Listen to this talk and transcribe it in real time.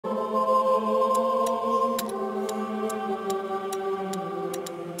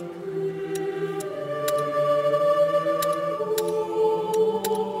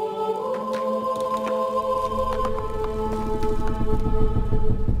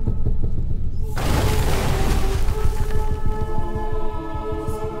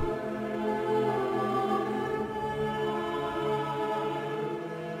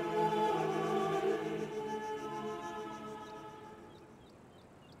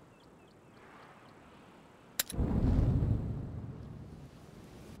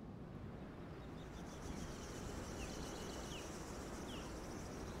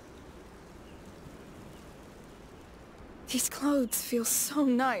These clothes feel so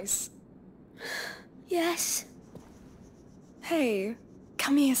nice. Yes. Hey,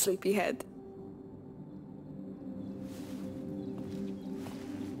 come here, sleepyhead.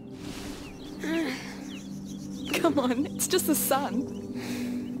 Come on, it's just the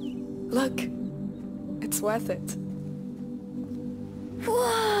sun. Look, it's worth it.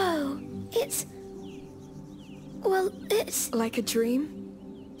 Whoa! Well, it's... Like a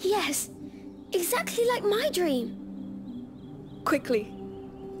dream? Yes, exactly like my dream. Quickly,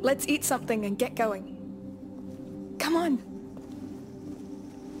 let's eat something and get going. Come on.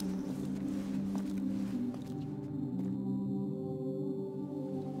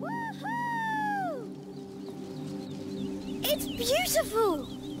 Woohoo! It's beautiful!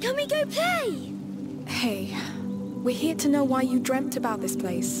 Can we go play? Hey, we're here to know why you dreamt about this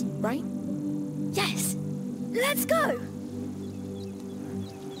place, right? Yes. Let's go!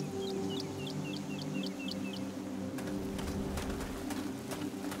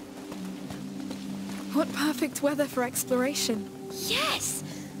 What perfect weather for exploration. Yes!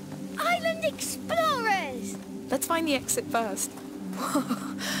 Island explorers! Let's find the exit first.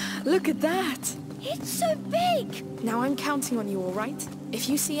 Whoa, look at that! It's so big! Now I'm counting on you, all right? If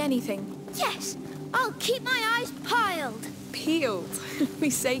you see anything... Yes! I'll keep my eyes piled! Peeled. We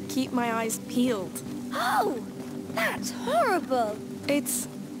say keep my eyes peeled. Oh! That's horrible! It's...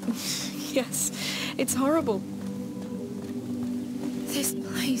 yes, it's horrible. This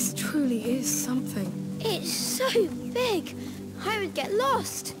place truly is something. It's so big! I would get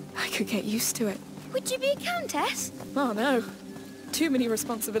lost. I could get used to it. Would you be a countess? Oh no. Too many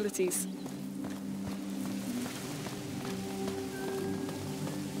responsibilities.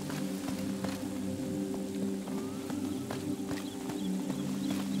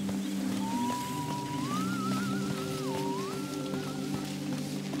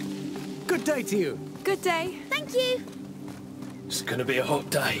 Good day to you. Good day. Thank you. It's gonna be a hot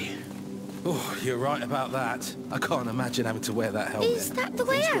day. Oh, you're right about that. I can't imagine having to wear that helmet. Is that the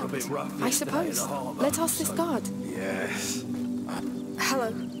way Things got a out? bit rough I yesterday in suppose. the harbour, Let's ask this so- guard. Yes.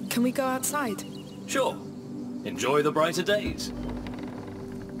 Hello. Can we go outside? Sure. Enjoy the brighter days.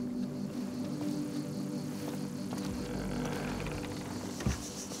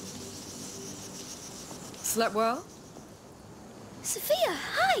 Slept well? Sophia,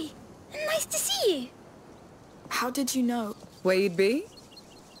 hi! Nice to see you. How did you know? Where you'd be?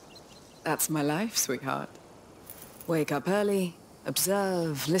 That's my life, sweetheart. Wake up early,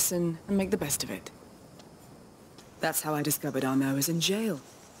 observe, listen, and make the best of it. That's how I discovered Arnaud was in jail.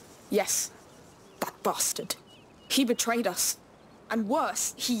 Yes, that bastard. He betrayed us. And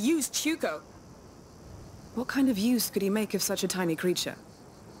worse, he used Hugo. What kind of use could he make of such a tiny creature?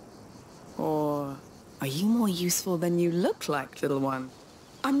 Or are you more useful than you look like, little one?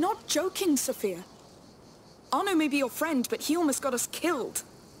 I'm not joking, Sophia. Arnaud may be your friend, but he almost got us killed.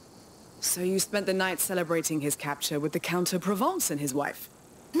 So you spent the night celebrating his capture with the Count of Provence and his wife?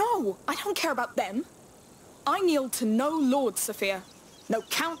 No, I don't care about them. I kneel to no lord, Sophia. No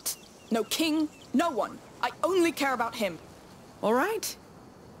count, no king, no one. I only care about him. All right.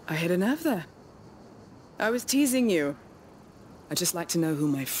 I hit a nerve there. I was teasing you. I just like to know who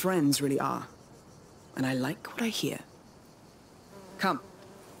my friends really are. And I like what I hear. Come.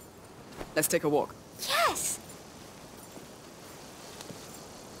 Let's take a walk. Yes!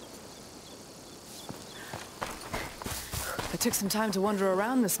 I took some time to wander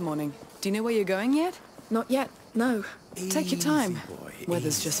around this morning. Do you know where you're going yet? Not yet, no. Take your time. Easy, boy,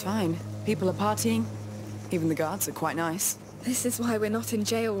 Weather's easy. just fine. People are partying. Even the guards are quite nice. This is why we're not in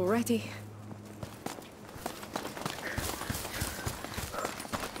jail already.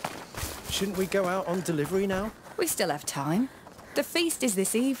 Shouldn't we go out on delivery now? We still have time. The feast is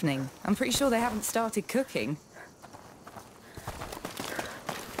this evening. I'm pretty sure they haven't started cooking.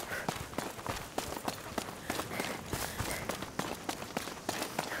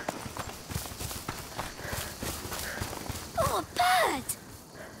 Oh, a bird!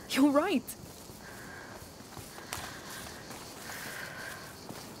 You're right.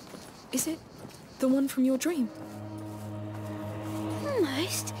 Is it the one from your dream?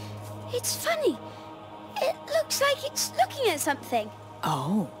 Almost. It's funny. It looks like it's looking at something.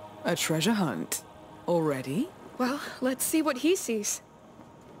 Oh, a treasure hunt. Already? Well, let's see what he sees.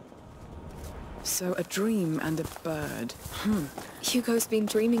 So a dream and a bird. Hugo's been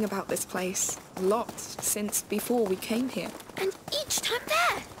dreaming about this place a lot since before we came here. And each time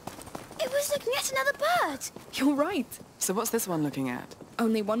there, it was looking at another bird. You're right. So what's this one looking at?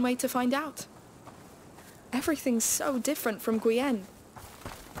 Only one way to find out. Everything's so different from Guyenne.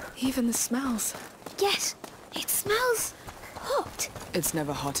 Even the smells. Yes, it smells hot. It's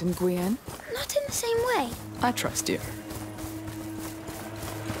never hot in Guyenne. Not in the same way. I trust you.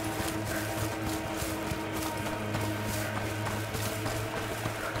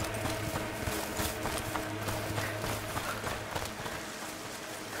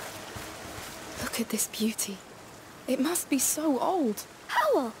 at this beauty. It must be so old.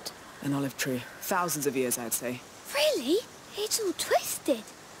 How old? An olive tree. Thousands of years, I'd say. Really? It's all twisted.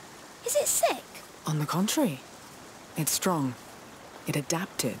 Is it sick? On the contrary. It's strong. It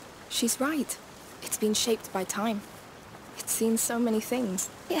adapted. She's right. It's been shaped by time. It's seen so many things.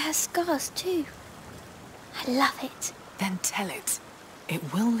 It has scars too. I love it. Then tell it.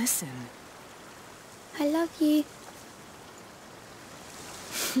 It will listen. I love you.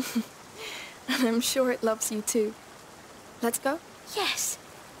 And I'm sure it loves you too. Let's go? Yes.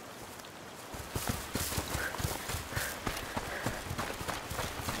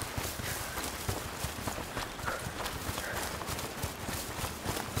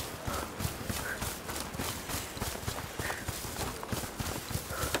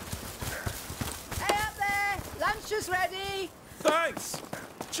 Hey up there! Lunch is ready! Thanks!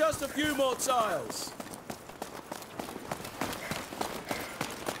 Just a few more tiles.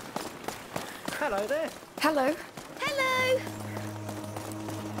 Hello there. Hello. Hello!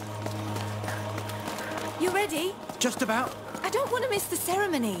 You ready? Just about. I don't want to miss the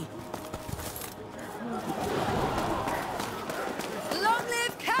ceremony. Long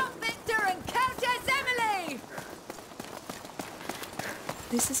live Count Victor and Countess Emily!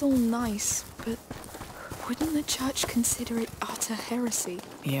 This is all nice, but wouldn't the church consider it utter heresy?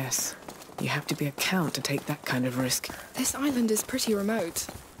 Yes. You have to be a count to take that kind of risk. This island is pretty remote.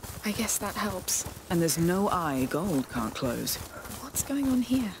 I guess that helps. And there's no eye gold can't close. What's going on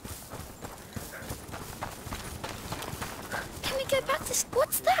here? Can we go back to...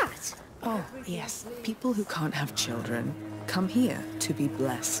 What's that? Oh, yes. People who can't have children come here to be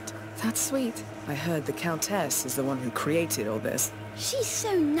blessed. That's sweet. I heard the Countess is the one who created all this. She's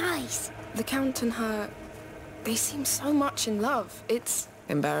so nice. The Count and her... they seem so much in love. It's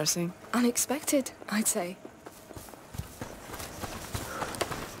Embarrassing? unexpected, I'd say.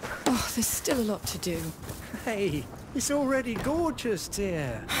 Oh, there's still a lot to do. Hey, it's already gorgeous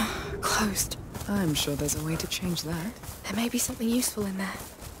here. Closed. I'm sure there's a way to change that. There may be something useful in there.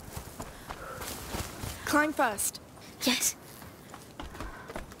 Climb first. Yes.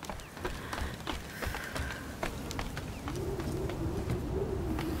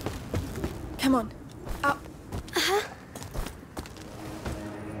 Come on. Up.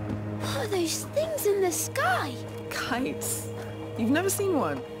 What are those things in the sky? Kites. You've never seen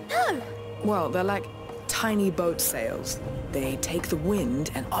one? No. Well, they're like tiny boat sails. They take the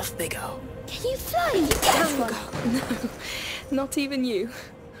wind and off they go. Can you fly if you get one? No, not even you.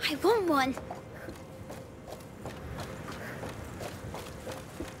 I want one.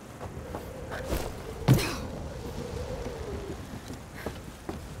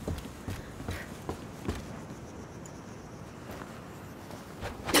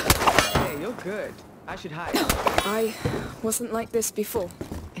 Hey, you're good. I should hide. I wasn't like this before.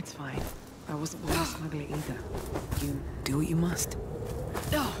 It's fine. I wasn't born a smuggler either. You do what you must.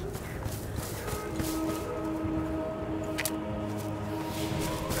 Oh.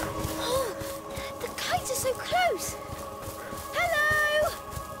 Oh, the kites are so close. Hello!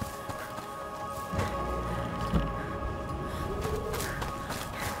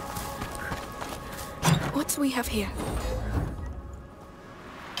 What do we have here?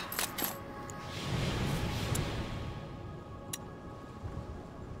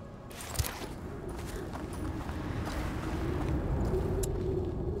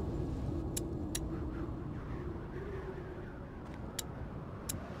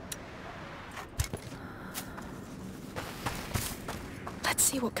 Let's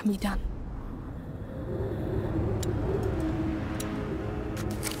see what can be done.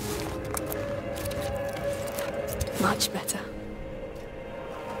 Much better.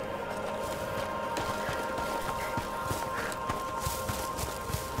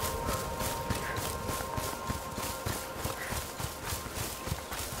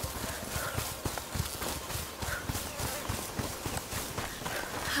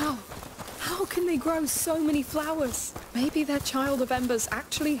 How can they grow so many flowers? Maybe their child of embers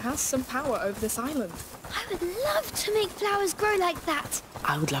actually has some power over this island. I would love to make flowers grow like that.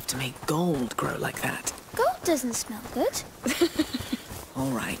 I would love to make gold grow like that. Gold doesn't smell good.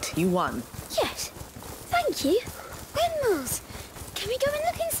 All right, you won. Yes. Thank you. Windmills. Can we go and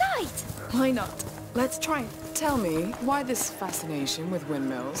look inside? Why not? Let's try it. Tell me, why this fascination with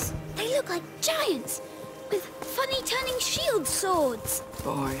windmills? They look like giants with funny turning shield swords.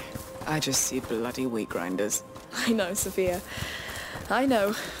 Boy, I just see bloody wheat grinders. I know, Sophia. I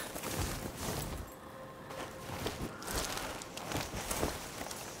know.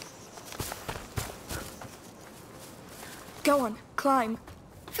 Go on, climb.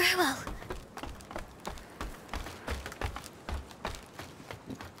 Very well.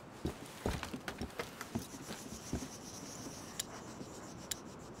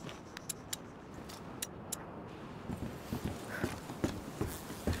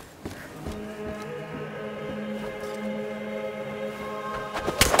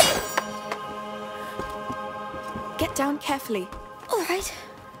 down carefully. All right.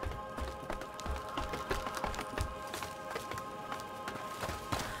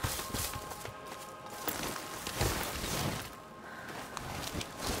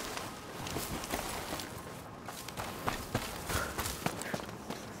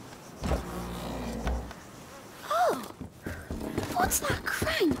 Oh, what's that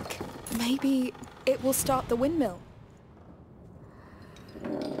crank? Maybe it will start the windmill.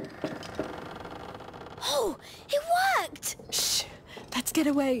 Oh, it worked! Shh! Let's get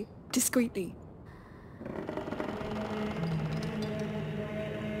away, discreetly.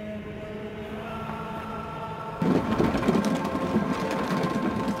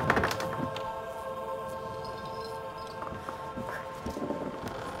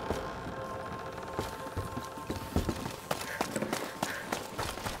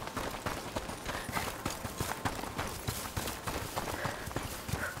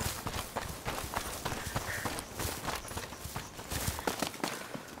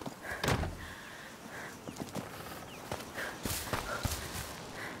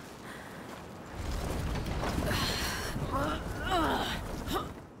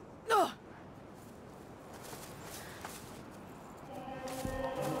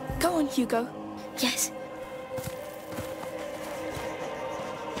 Go on, Hugo. Yes.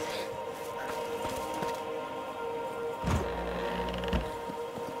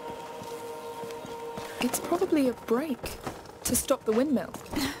 It's probably a brake to stop the windmill.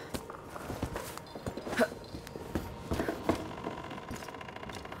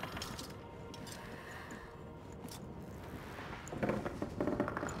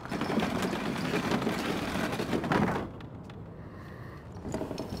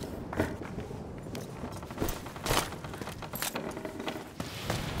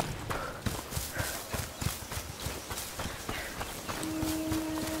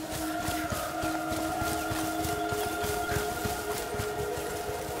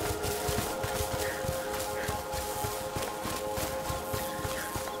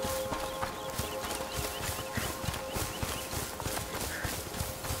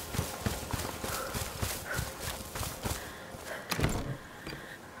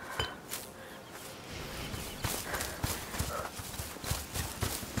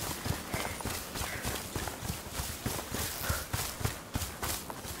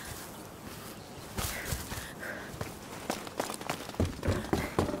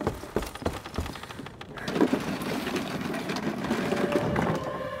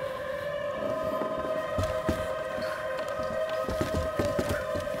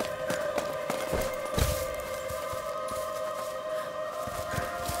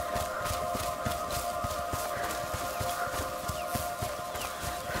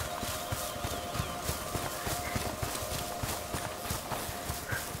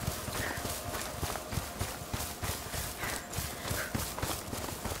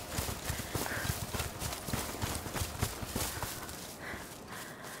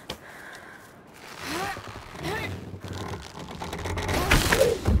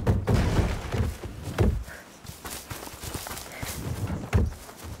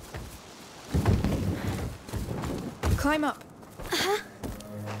 Climb up.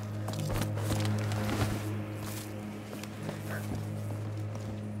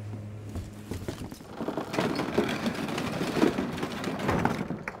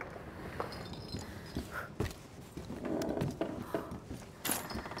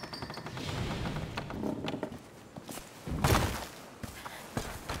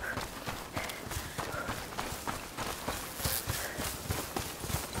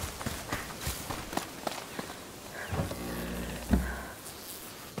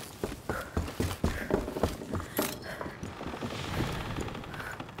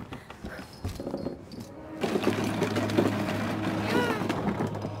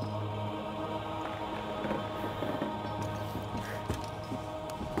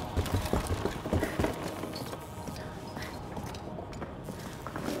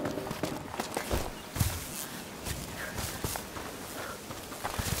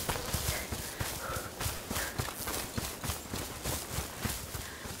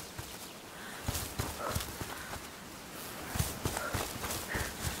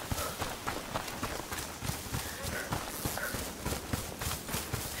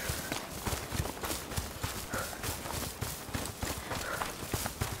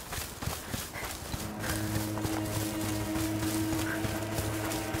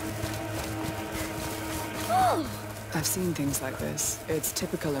 I've seen things like this. It's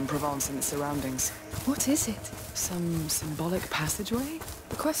typical in Provence and its surroundings. What is it? Some symbolic passageway?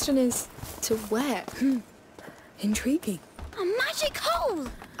 The question is, to where? Intriguing. A magic hole!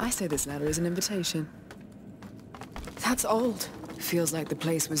 I say this ladder is an invitation. That's old. Feels like the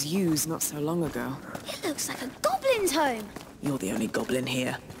place was used not so long ago. It looks like a goblin's home. You're the only goblin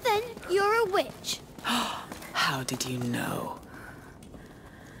here. Then you're a witch. How did you know?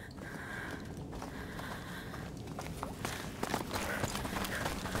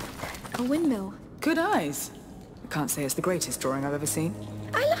 A windmill. Good eyes. I can't say it's the greatest drawing I've ever seen.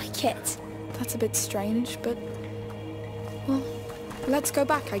 I like it. That's a bit strange, but... well, let's go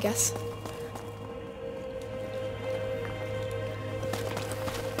back, I guess.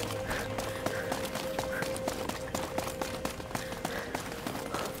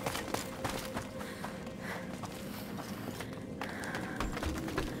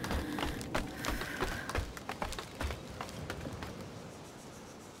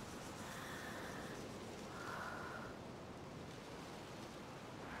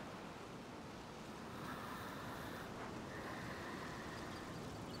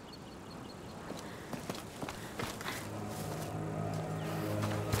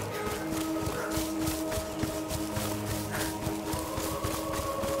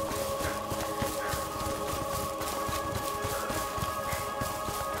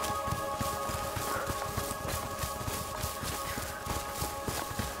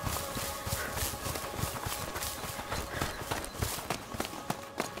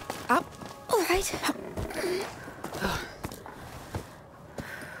 Up. All right.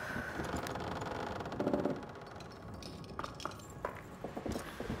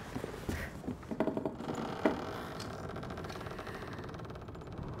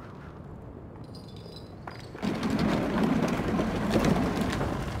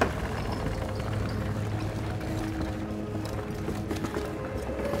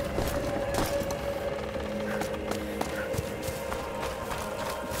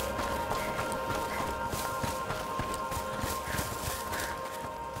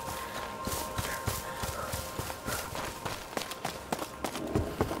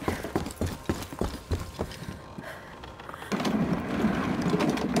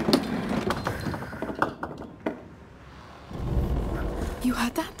 You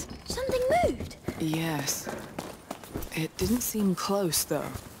heard that? Something moved. Yes. It didn't seem close, though.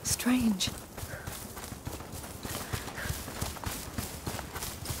 Strange.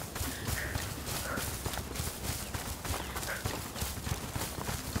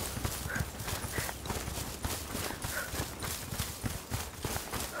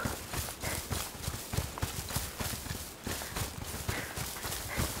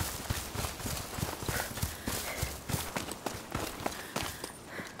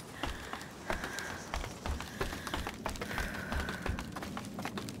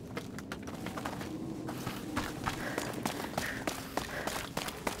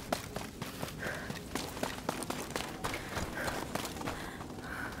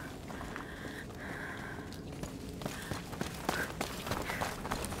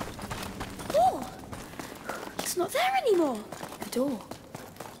 It's not there anymore. The door.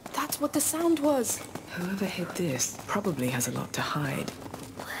 That's what the sound was. Whoever hid this probably has a lot to hide.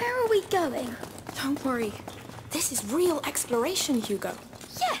 Where are we going? Don't worry. This is real exploration, Hugo.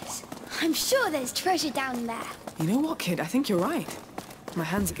 Yes, I'm sure there's treasure down there. You know what, kid? I think you're right. My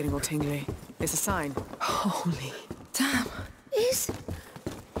hands are getting all tingly. It's a sign. Holy. Damn. Is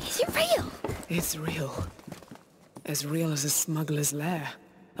it real? It's real. As real as a smuggler's lair.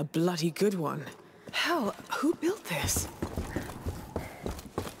 A bloody good one. Hell, who built this?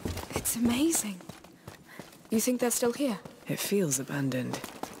 It's amazing. You think they're still here? It feels abandoned.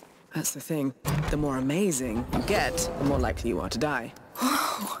 That's the thing. The more amazing you get, the more likely you are to die.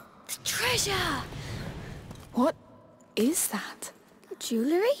 The treasure! What is that?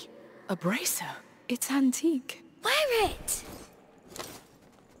 Jewellery? A bracer. It's antique. Wear it!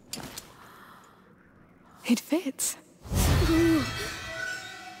 It fits.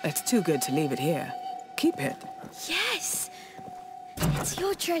 It's too good to leave it here. Keep it. Yes! It's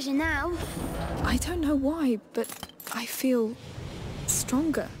your treasure now. I don't know why, but I feel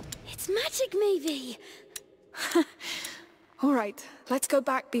stronger. It's magic, maybe. All right, let's go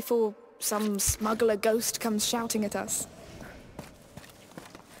back before some smuggler ghost comes shouting at us.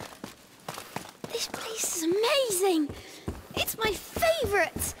 This place is amazing. It's my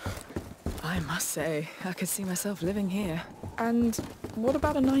favorite. I must say, I could see myself living here. And what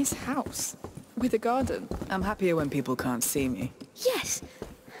about a nice house with a garden? I'm happier when people can't see me. Yes,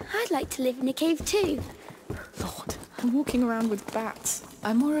 I'd like to live in a cave too. Lord, I'm walking around with bats.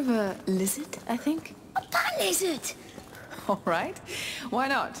 I'm more of a lizard, I think. A bat lizard. All right. Why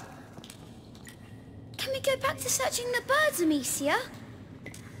not? Can we go back to searching the birds, Amicia?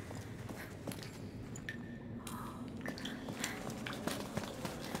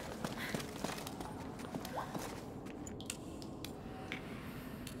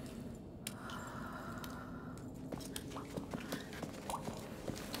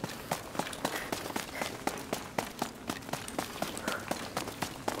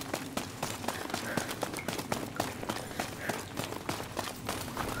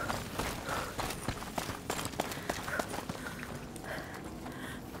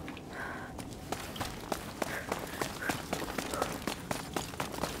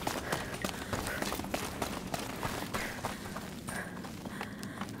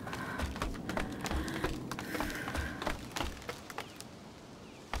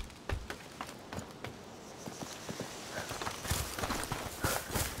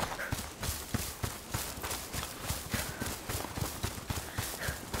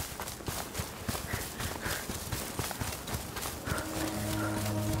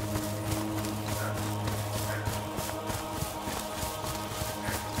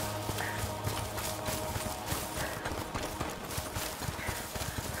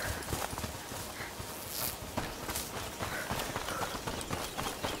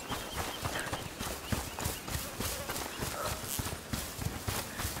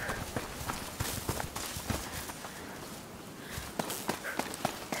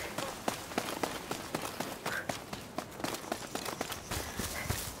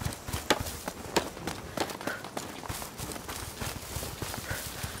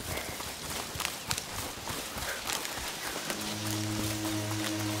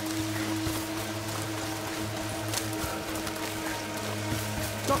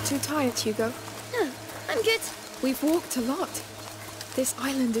 Not too tired, Hugo? No, I'm good. We've walked a lot. This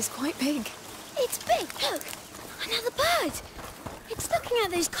island is quite big. It's big, look. Another bird. It's looking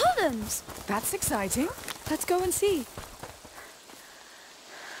at those columns. That's exciting. Let's go and see.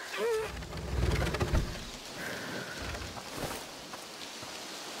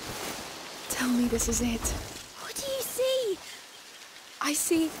 Tell me this is it. What do you see? I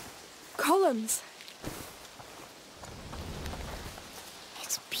see columns.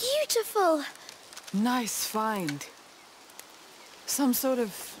 It's beautiful. Nice find. Some sort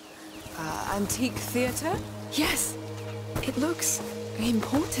of antique theatre? Yes, it looks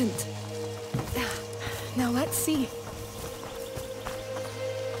important. Now let's see.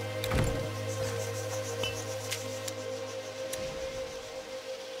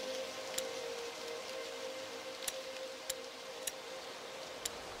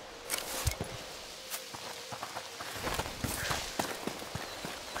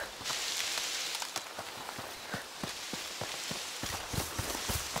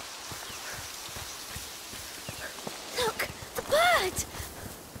 Look, the bird.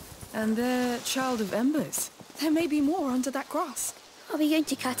 And they're child of embers. There may be more under that grass. Are we going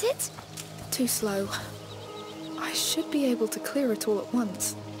to cut it? Too slow. I should be able to clear it all at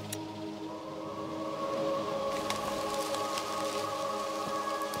once.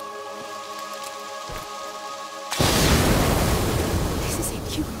 This is it,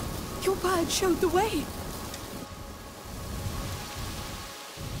 Hugo. Your bird showed the way.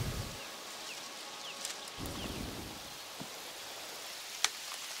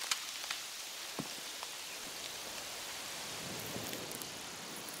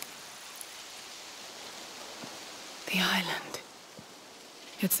 The island.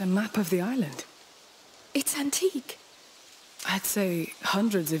 It's a map of the island. It's antique. I'd say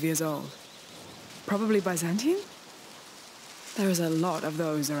hundreds of years old. Probably Byzantine? There's a lot of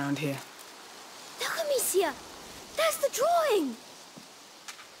those around here. Look, Amicia. There's the drawing.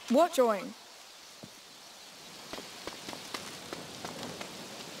 What drawing?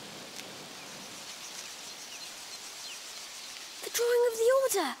 The drawing of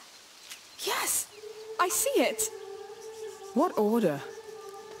the order. Yes, I see it. What order?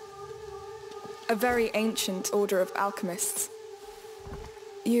 A very ancient order of alchemists.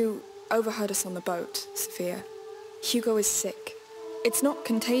 You overheard us on the boat, Sophia. Hugo is sick. It's not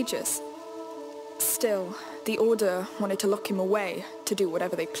contagious. Still, the order wanted to lock him away to do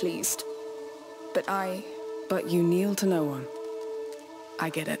whatever they pleased. But you kneel to no one. I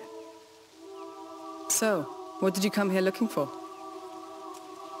get it. So, what did you come here looking for?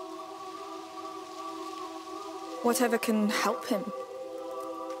 Whatever can help him.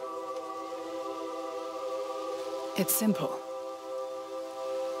 It's simple.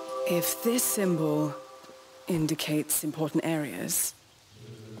 If this symbol indicates important areas,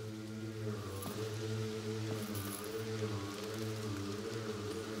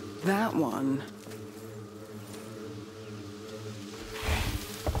 that one,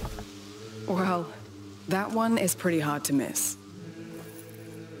 well, that one is pretty hard to miss.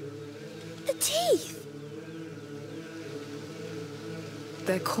 The teeth.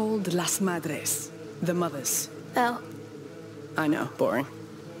 They're called Las Madres, the mothers. Oh, I know, boring.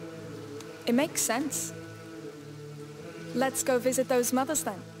 It makes sense. Let's go visit those mothers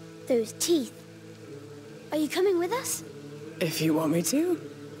then. those teeth. Are you coming with us? If you want me to.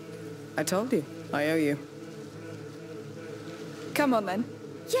 I told you, I owe you. Come on then.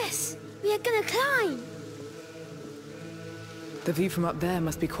 Yes, we are gonna climb. The view from up there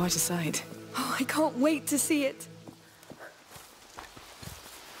must be quite a sight. Oh, I can't wait to see it.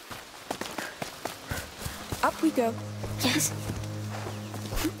 Up we go. Yes.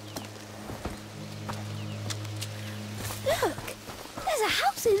 Look, there's a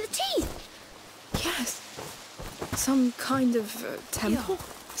house in the teeth. Yes. Some kind of temple?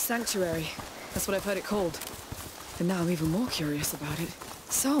 Sanctuary. That's what I've heard it called. And now I'm even more curious about it.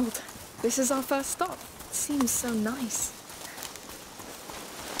 Sold. This is our first stop. It seems so nice.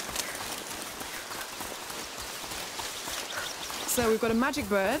 So we've got a magic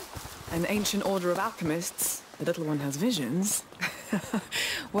bird, an ancient order of alchemists. The little one has visions.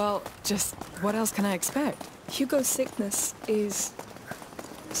 Well, just what else can I expect? Hugo's sickness is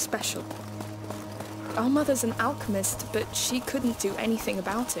special. Our mother's an alchemist, but she couldn't do anything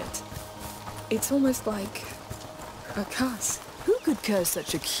about it. It's almost like a curse. Who could curse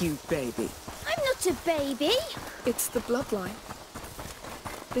such a cute baby? I'm not a baby. It's the bloodline.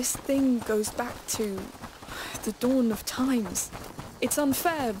 This thing goes back to the dawn of times. It's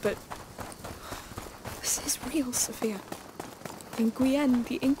unfair, but this is real, Sophia. In Guyenne,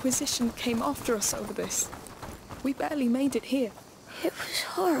 the Inquisition came after us over this. We barely made it here. It was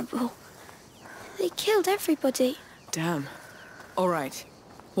horrible. They killed everybody. Damn. All right.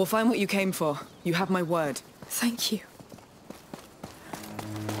 We'll find what you came for. You have my word. Thank you.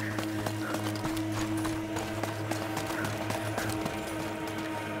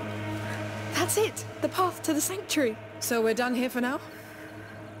 That's it. The path to the sanctuary. So we're done here for now?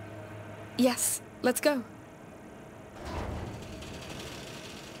 Yes, let's go.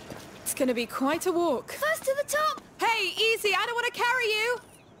 It's gonna be quite a walk. First to the top! Hey, easy, I don't want to carry you!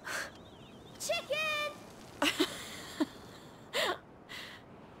 Chicken!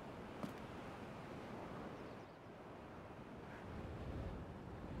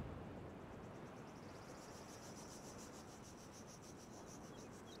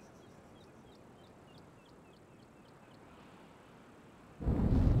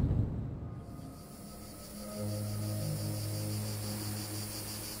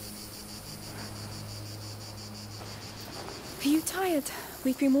 Are you tired?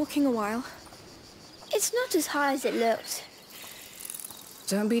 We've been walking a while. It's not as high as it looks.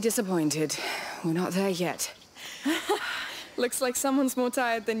 Don't be disappointed. We're not there yet. Looks like someone's more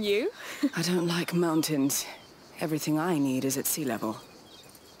tired than you. I don't like mountains. Everything I need is at sea level.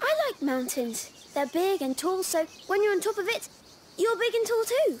 I like mountains. They're big and tall, so when you're on top of it, you're big and tall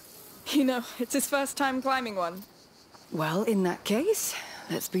too. You know, it's his first time climbing one. Well, in that case,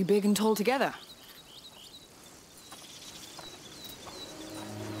 let's be big and tall together.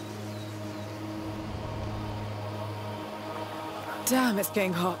 Damn, it's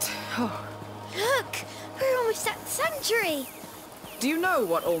getting hot. Oh. Look! We're almost at the sanctuary! Do you know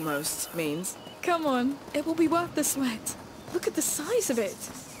what almost means? Come on, it will be worth the sweat. Look at the size of it.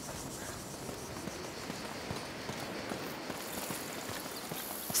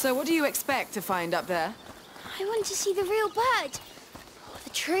 So what do you expect to find up there? I want to see the real bird. Or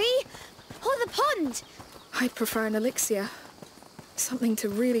the tree. Or the pond. I'd prefer an elixir. Something to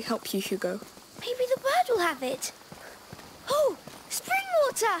really help you, Hugo. Maybe the bird will have it. Oh! Spring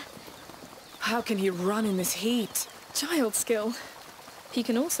water! How can he run in this heat? Child skill. He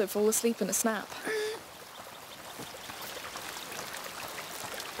can also fall asleep in a snap.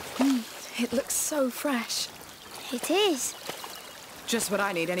 It looks so fresh. It is. Just what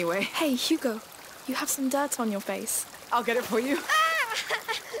I need anyway. Hey, Hugo, you have some dirt on your face. I'll get it for you.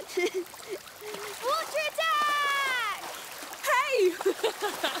 Water attack! Hey!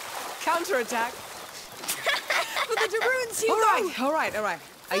 Counterattack. For the Daroons, Hugo! All right.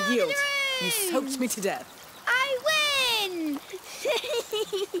 I yield. You soaked me to death. I win!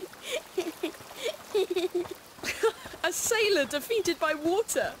 A sailor defeated by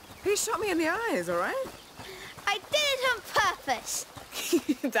water. He shot me in the eyes, all right? I did it on purpose.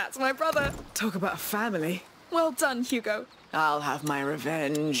 That's my brother. Talk about family. Well done, Hugo. I'll have my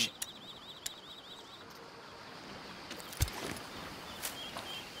revenge.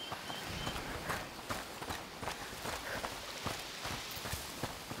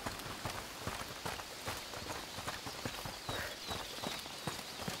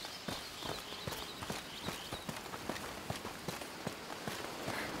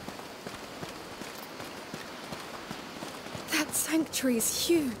 That sanctuary is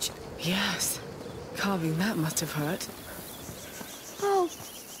huge. Yes. Carving that must have hurt. Oh,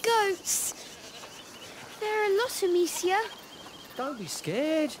 goats. There are a lot, Amicia. Don't be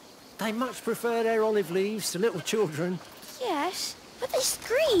scared. They much prefer their olive leaves to little children. Yes, but they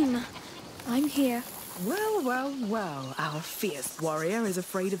scream. I'm here. Well. Our fierce warrior is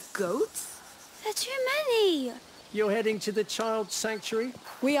afraid of goats? There are too many. You're heading to the child sanctuary?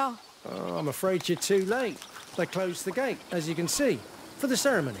 We are. Oh, I'm afraid you're too late. They closed the gate, as you can see, for the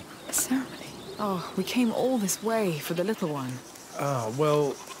ceremony. Ceremony? Oh, we came all this way for the little one. Ah,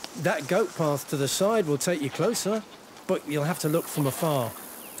 well, that goat path to the side will take you closer, but you'll have to look from afar.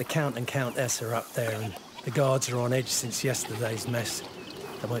 The Count and Countess are up there, and the guards are on edge since yesterday's mess.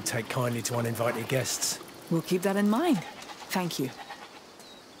 They won't take kindly to uninvited guests. We'll keep that in mind. Thank you.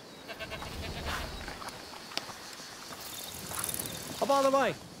 Oh, by the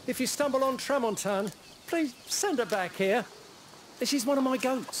way, if you stumble on Tramontane, please send her back here. She's one of my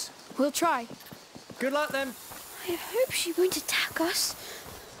goats. We'll try. Good luck, then. I hope she won't attack us.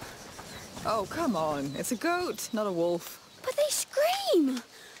 Oh, come on. It's a goat, not a wolf. But they scream.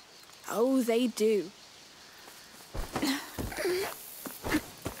 Oh, they do.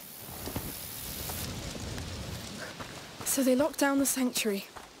 So they locked down the sanctuary.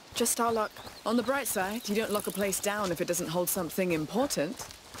 Just our luck. On the bright side, you don't lock a place down if it doesn't hold something important.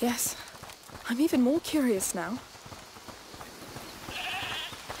 Yes. I'm even more curious now.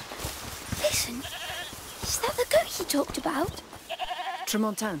 Listen, is that the goat he talked about?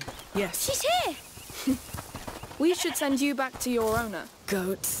 Tramontane, yes. She's here. We should send you back to your owner.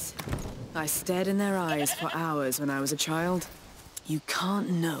 Goats. I stared in their eyes for hours when I was a child. You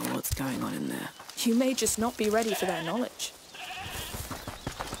can't know what's going on in there. You may just not be ready for their knowledge.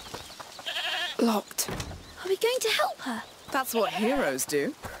 Locked. Are we going to help her? That's what heroes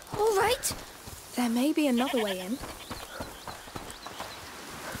do. All right. There may be another way in.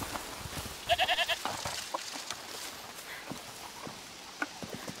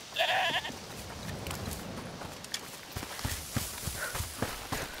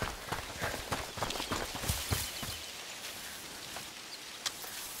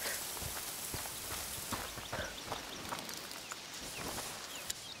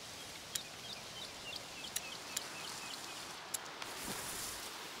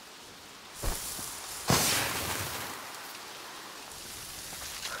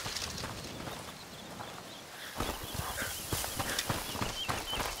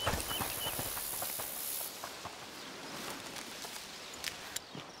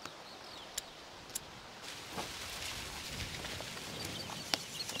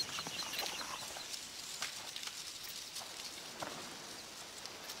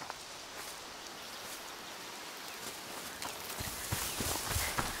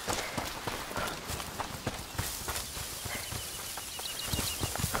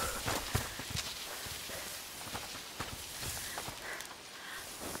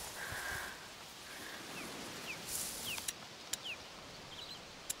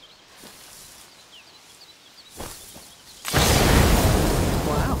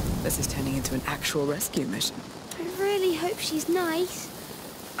 This is turning into an actual rescue mission. I really hope she's nice.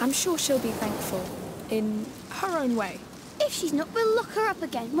 I'm sure she'll be thankful, in her own way. If she's not, we'll lock her up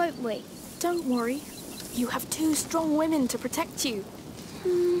again, won't we? Don't worry. You have 2 strong women to protect you.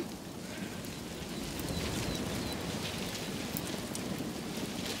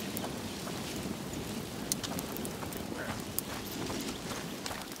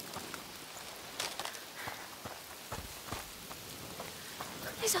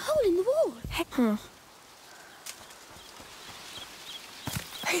 There's a hole in the wall.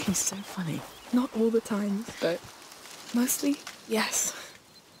 He's so funny. Not all the time, but mostly, yes.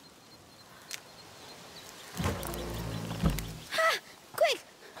 Ha! Quick!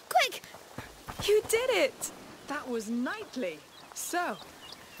 Quick! You did it! That was knightly. So,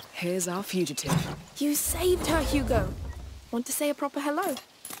 here's our fugitive. You saved her, Hugo. Want to say a proper hello?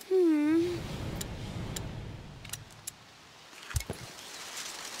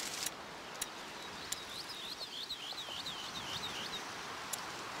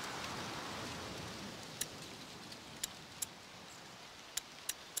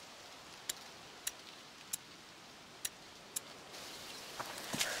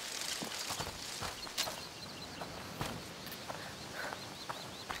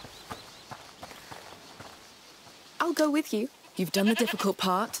 I'll go with you. You've done the difficult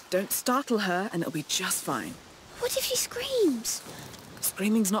part. Don't startle her and it'll be just fine. What if she screams?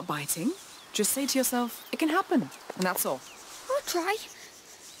 Screaming's not biting. Just say to yourself, it can happen. And that's all. I'll try.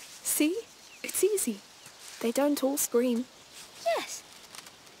 See? It's easy. They don't all scream. Yes.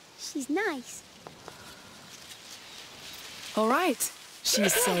 She's nice. All right.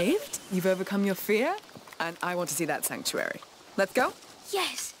 She's saved. You've overcome your fear. And I want to see that sanctuary. Let's go.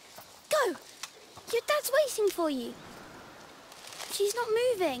 Yes. Go! Your dad's waiting for you. She's not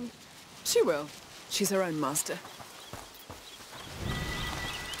moving. She will. She's her own master.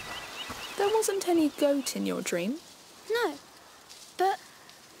 There wasn't any goat in your dream. No. But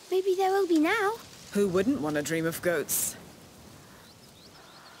maybe there will be now. Who wouldn't want to dream of goats?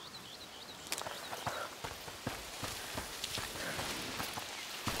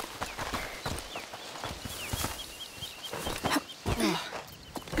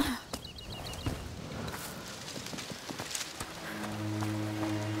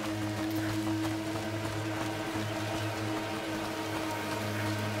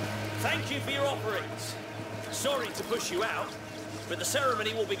 Thank you for your offerings. Sorry to push you out, but the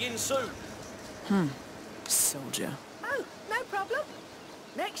ceremony will begin soon. Soldier. Oh, no problem.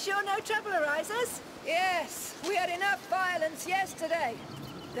 Make sure no trouble arises. Yes, we had enough violence yesterday.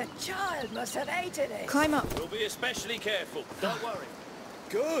 The child must have hated it. Climb up. We'll be especially careful. Don't worry.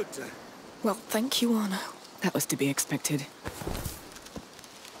 Good. Well, thank you, Arno. That was to be expected.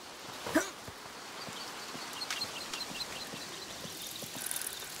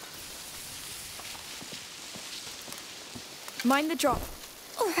 Mind the drop.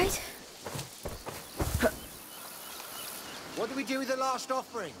 All right. What do we do with the last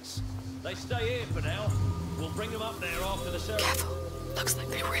offerings? They stay here for now. We'll bring them up there after the ceremony. Careful. Looks like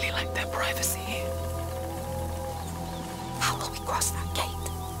they really like their privacy here. How will we cross that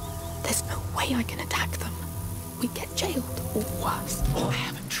gate? There's no way I can attack them. we get jailed or worse. I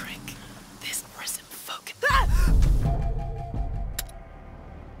have a trick. This prison folk.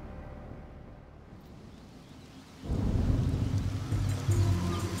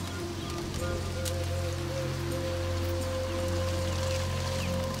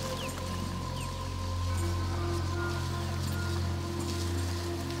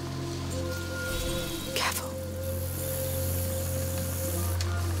 Careful.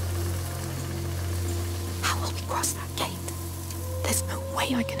 How will we cross that gate? There's no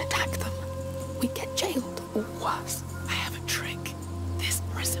way I can attack them. We get jailed or worse. I have a trick. This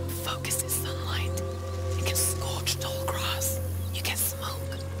prism focuses sunlight. It can scorch tall grass. You get smoke.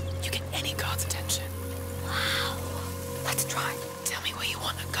 You get any guard's attention. Wow. Let's try. Tell me where you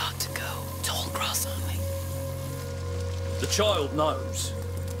want a guard to go. Tall grass only. The child knows.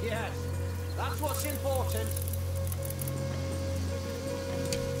 Yes, that's what's important.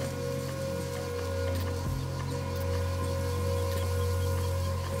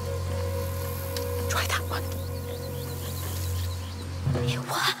 Try that one. It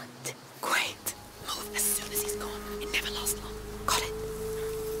worked. Great. Move as soon as he's gone. It never lasts long. Got it.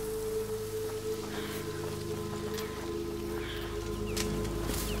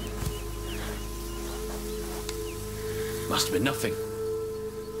 Must have been nothing.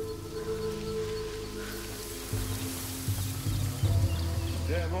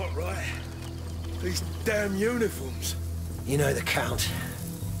 Damn hot, right? These damn uniforms. You know the Count.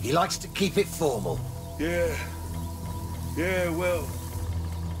 He likes to keep it formal. Yeah. Yeah, well,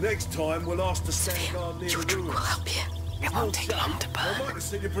 next time we'll ask to stand guard near the Children will ruins. help you. It won't take long to I burn. might have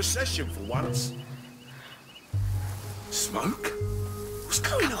seen your procession for once. Smoke? What's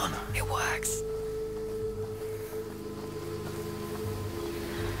going on? It works.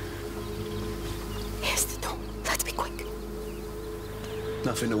 Here's the door. Let's be quick.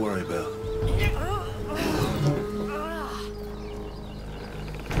 Nothing to worry about.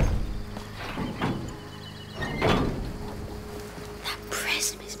 That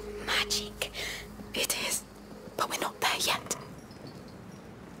prism is magic. It is, but we're not there yet.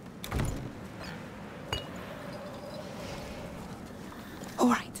 All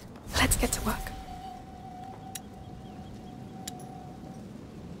right, let's get to work.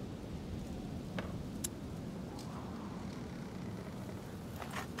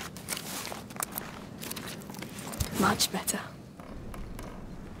 Much better.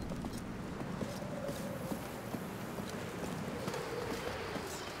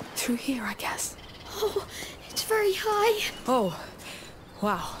 Through here, I guess. Oh, it's very high. Oh,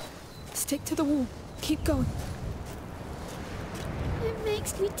 wow. Stick to the wall. Keep going. It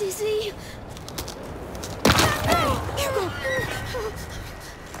makes me dizzy. Hugo!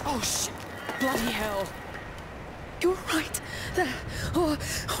 Oh, shit. Bloody hell. You're right. There. Oh,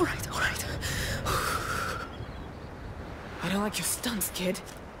 all right, all right. I don't like your stunts, kid.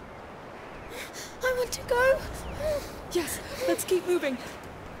 I want to go. Yes, let's keep moving.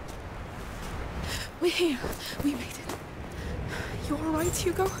 We're here. We made it. You all right,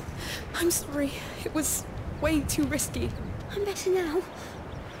 Hugo? I'm sorry. It was way too risky. I'm better now.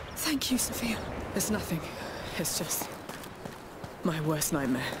 Thank you, Sophia. It's nothing. It's just my worst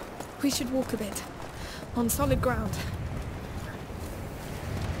nightmare. We should walk a bit. On solid ground.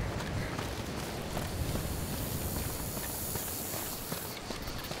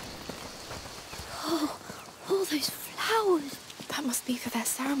 Oh, all those flowers. That must be for their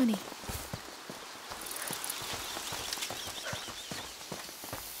ceremony.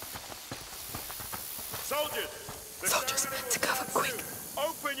 Soldiers! Soldiers, to cover, quick.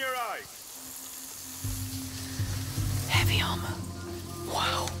 Open your eyes! Heavy armor.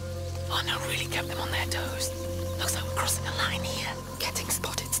 Wow. Arno really kept them on their toes. Looks like we're crossing a line here. Getting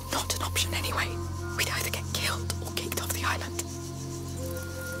spotted's not an option anyway. We'd either get killed or kicked off the island.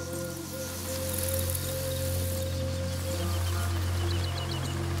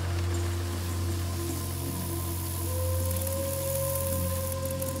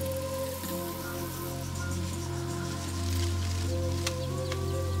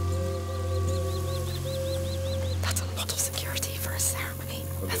 That's a lot of security for a ceremony.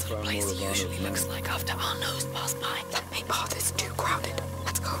 That's what a place usually looks like after Arno's passed by. That main path is too crowded.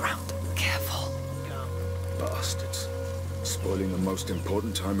 Let's go around. Careful. Bastards. Spoiling the most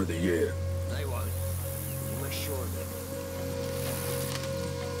important time of the year. They won't. We're sure of it.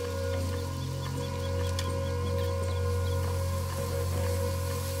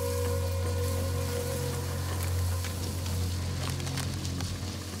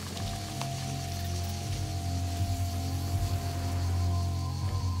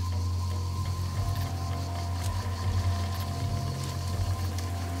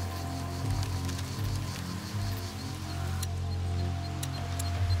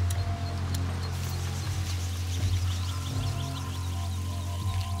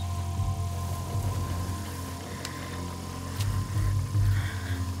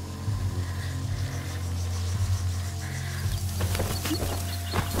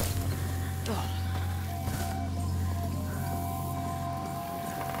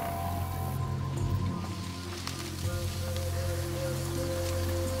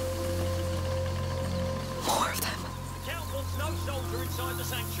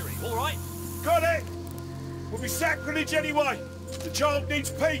 be sacrilege anyway. The child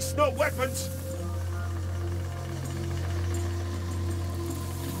needs peace, not weapons.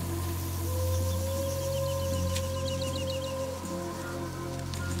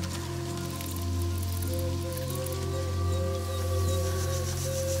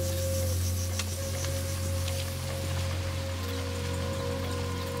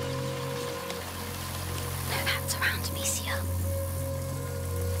 That's around me, Sia.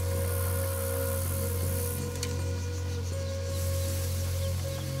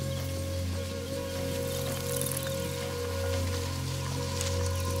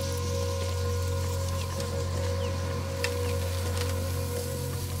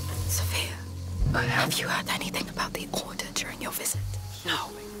 Sophia, have you heard anything about the Order during your visit? No,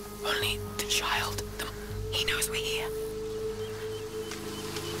 only the child. He knows we're here.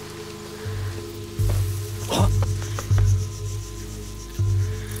 What?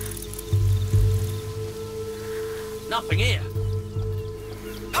 Nothing here.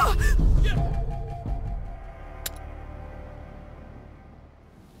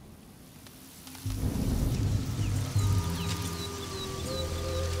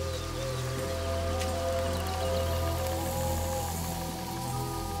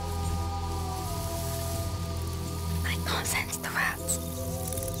 I can't sense the rats.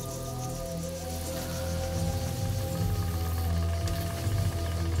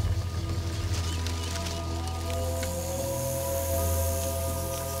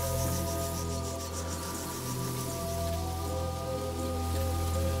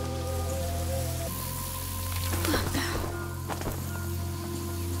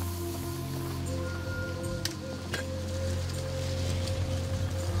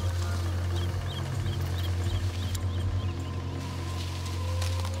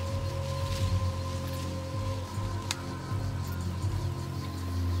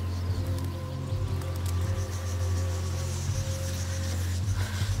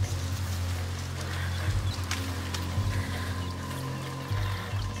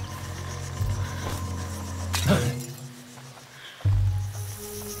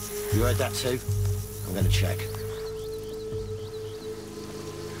 You heard that too? I'm gonna check.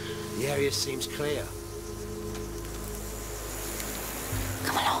 The area seems clear.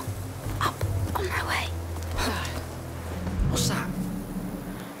 Come along. Up. On my way. What's that?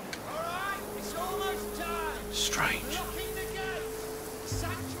 Alright, it's almost time. Strange. Locking the gates.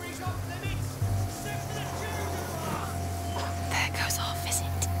 Sanctuary's off limits. Set to the children. There goes our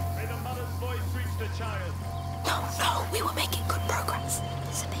visit. May the mother's voice reach the child. No, we were making good progress.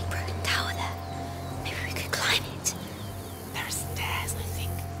 There's a big broken tower there. Maybe we could climb it. There are stairs, I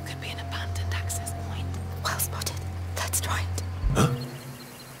think. Could be an abandoned access point. Well spotted. Let's try it.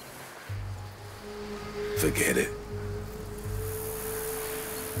 Forget it.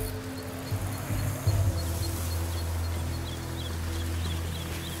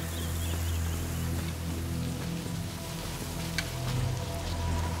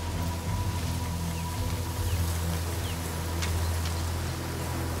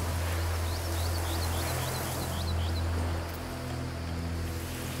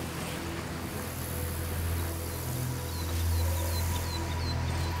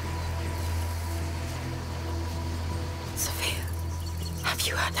 Sophia, have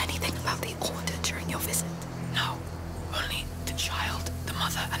you heard anything about the Order during your visit? No, only the child, the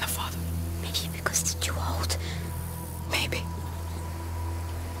mother, and the father. Maybe because it's too old. Maybe.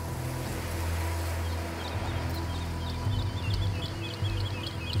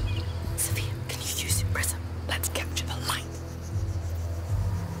 Sophia, can you use your prism? Let's capture the light.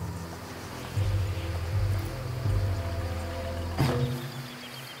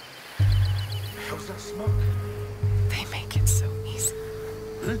 How's that smoke? They make it so easy.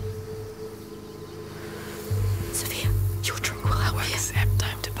 Sophia, your drink will help you. Except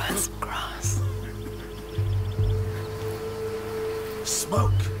time to burn some grass.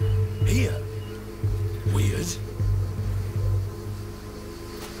 Smoke? Here? Weird.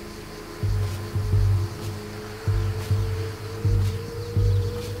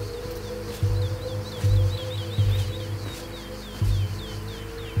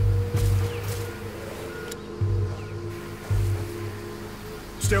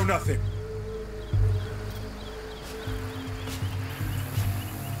 Still nothing.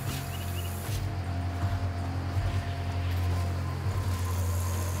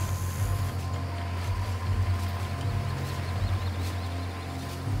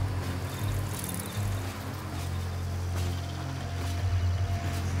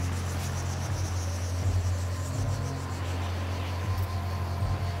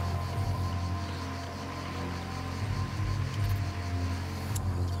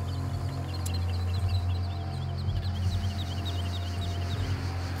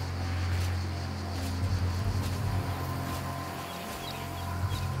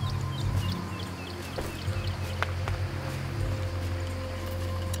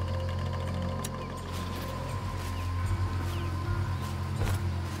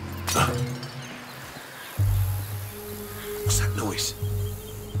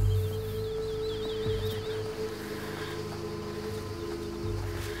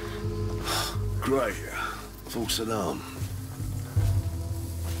 Great. False alarm.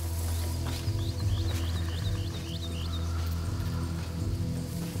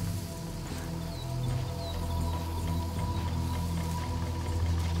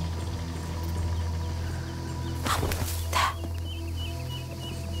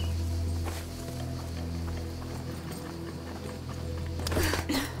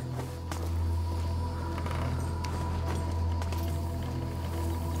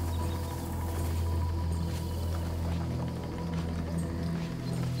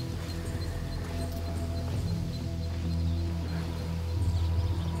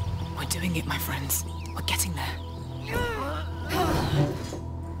 We're doing it, my friends. We're getting there.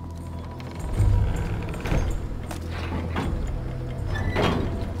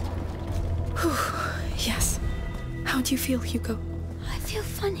 Yes. How do you feel, Hugo? I feel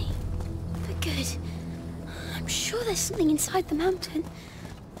funny, but good. I'm sure there's something inside the mountain.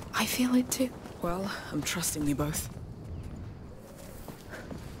 I feel it too. Well, I'm trusting you both.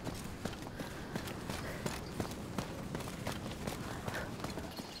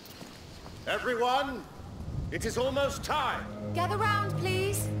 Everyone, it is almost time. Gather round,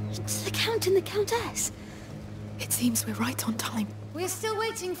 please. It's the Count and the Countess. It seems we're right on time. We're still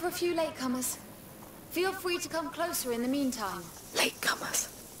waiting for a few latecomers. Feel free to come closer in the meantime. Latecomers?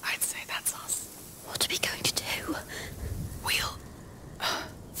 I'd say that's us. What are we going to do? We'll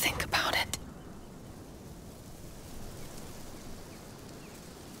think about it.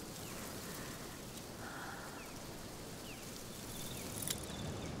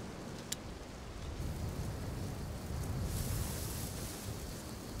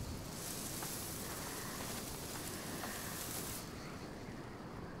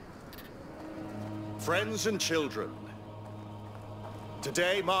 Friends and children,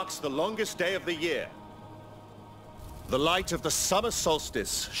 today marks the longest day of the year. The light of the summer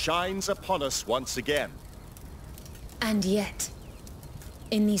solstice shines upon us once again. And yet,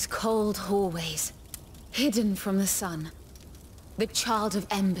 in these cold hallways, hidden from the sun, the Child of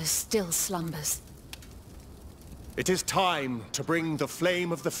Embers still slumbers. It is time to bring the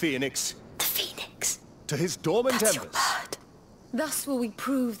flame of the Phoenix... The Phoenix? ...to his dormant That's embers. your bird. Thus will we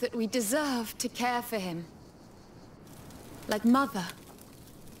prove that we deserve to care for him. Like mother.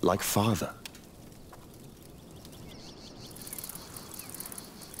 Like father.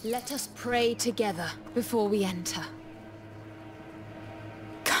 Let us pray together before we enter.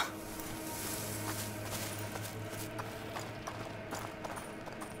 Come.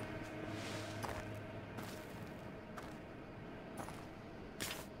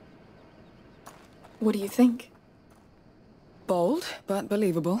 What do you think? Bold, but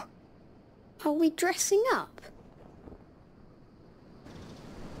believable. Are we dressing up?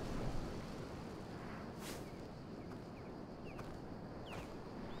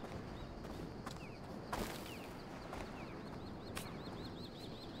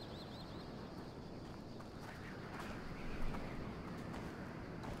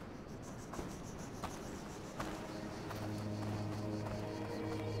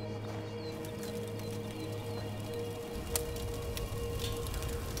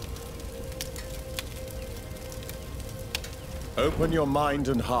 Open your mind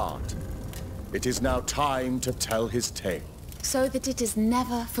and heart. It is now time to tell his tale. So that it is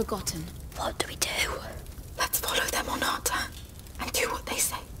never forgotten. What do we do? Let's follow them on our turn and do what they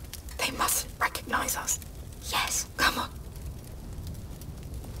say. They mustn't recognize us. Yes. Come on.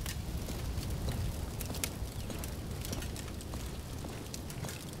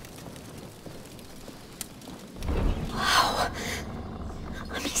 Wow.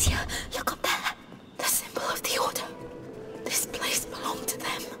 Amicia, look up there. The symbol of the Order. This place belonged to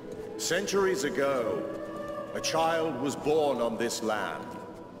them. Centuries ago, a child was born on this land.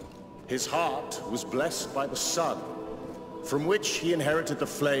 His heart was blessed by the sun, from which he inherited the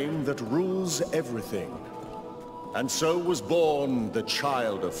flame that rules everything. And so was born the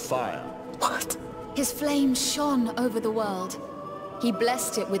Child of Fire. What? His flame shone over the world. He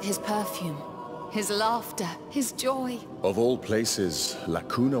blessed it with his perfume, his laughter, his joy. Of all places, La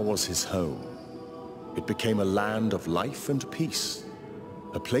Cuna was his home. It became a land of life and peace,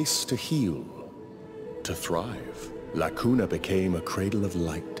 a place to heal, to thrive. La Cuna became a cradle of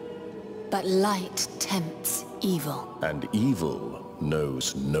light. But light tempts evil. And evil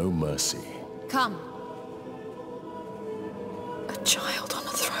knows no mercy. Come. A child on a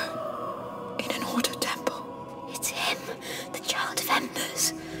throne, in an Order temple. It's him, the Child of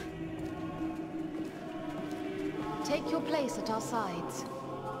Embers. Take your place at our sides.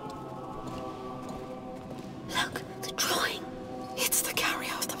 Look, the drawing. It's the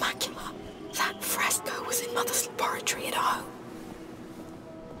carrier of the macula. That fresco was in Mother's laboratory at home.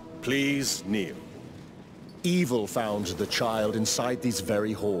 Please kneel. Evil found the child inside these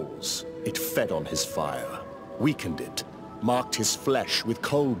very halls. It fed on his fire, weakened it, marked his flesh with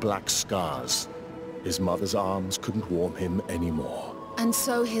coal-black scars. His mother's arms couldn't warm him anymore. And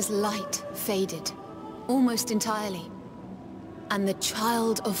so his light faded, almost entirely. And the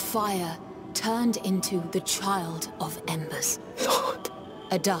Child of Fire turned into the Child of Embers. Lord.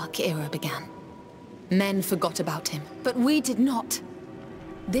 A dark era began. Men forgot about him, but we did not.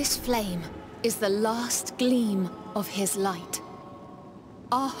 This flame is the last gleam of his light.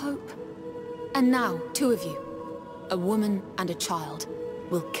 Our hope. And now, two of you, a woman and a child,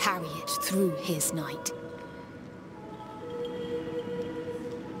 will carry it through his night.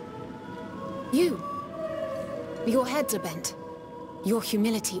 You. Your heads are bent. Your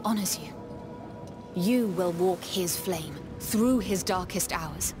humility honors you. You will walk his flame through his darkest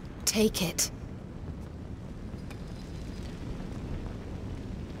hours. Take it.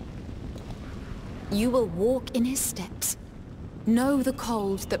 You will walk in his steps. Know the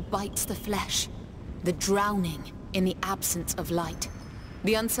cold that bites the flesh, the drowning in the absence of light,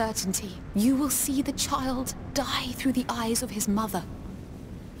 the uncertainty. You will see the child die through the eyes of his mother.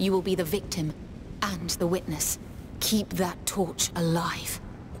 You will be the victim and the witness. Keep that torch alive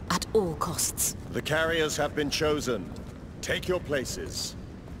at all costs. The carriers have been chosen. Take your places.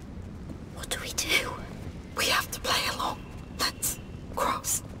 What do we do? We have to play along. Let's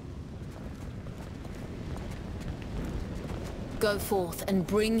cross. Go forth and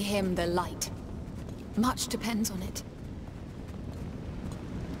bring him the light. Much depends on it.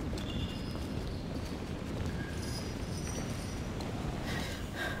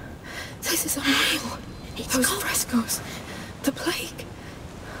 This is unreal. Those frescoes. The plague.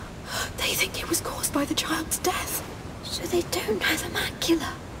 They think it was caused by the child's death. So they don't know the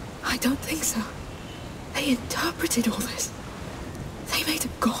macula? I don't think so. They interpreted all this. They made a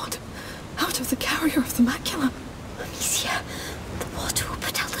god out of the carrier of the macula. Amicia, the water will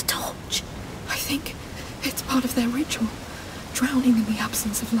put out the torch. I think it's part of their ritual, drowning in the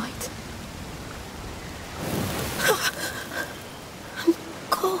absence of light. I'm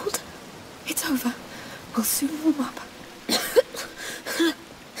cold. It's over. We'll soon warm up. It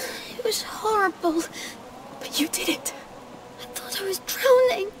was horrible. But you did it. I thought I was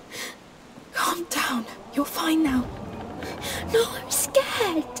drowning. Calm down. You're fine now. No, I'm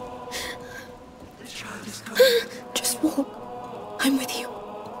scared. The child is gone. Just walk. I'm with you.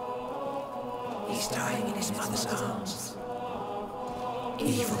 He's dying in his mother's arms.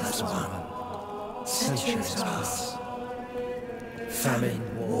 Evil has won. Centuries pass. Famine,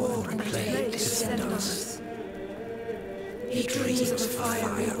 war, and plague descend on us. He dreams of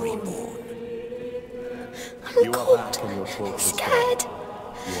fire reborn. You are back in your fortress. Scared.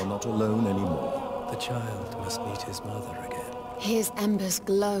 You are not alone anymore. The child must meet his mother again. His embers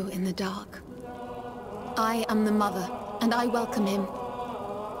glow in the dark. I am the mother, and I welcome him.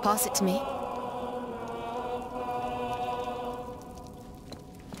 Pass it to me.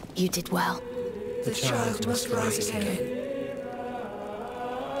 You did well. The child must rise again.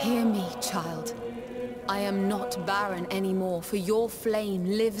 Hear me, child. I am not barren anymore, for your flame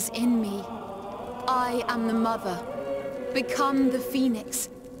lives in me. I am the mother. Become the phoenix,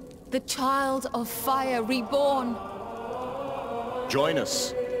 the child of fire reborn. Join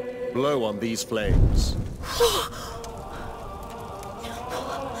us. Blow on these flames.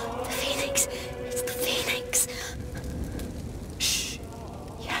 The phoenix. It's the phoenix. Shh.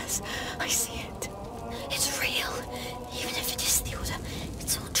 Yes, I see it. It's real. Even if it is the order,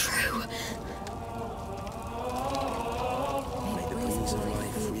 it's all true. May the breeze of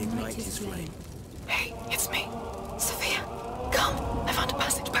life reignite his flame. Hey, it's me. Sophia, come. I found a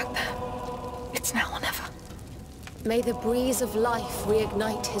passage back there. It's now or never. May the breeze of life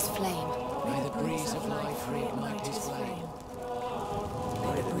reignite his flame. May the breeze of life reignite his flame.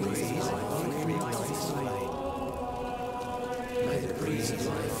 May the breeze of life reignite his flame. May the breeze of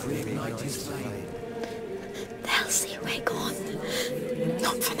life reignite his flame. They'll see we're gone.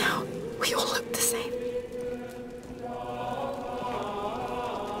 Not for now. We all look the same.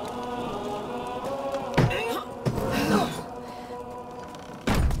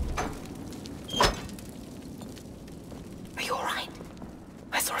 Are you alright?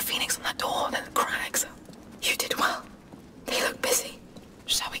 I saw a phoenix on that door, then the crags. You did well. They look busy.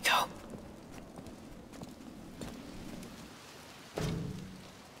 Shall we go?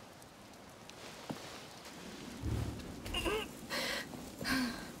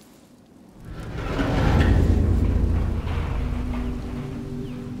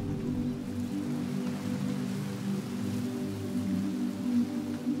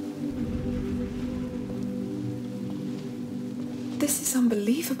 This is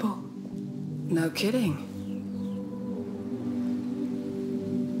unbelievable. No kidding.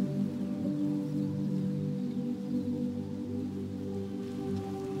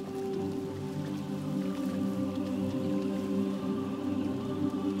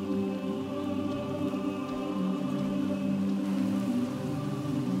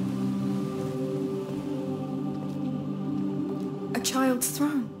 A child's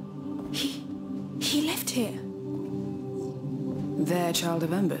throne. He lived here. Their child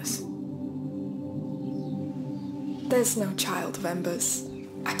of embers. There's no child of embers.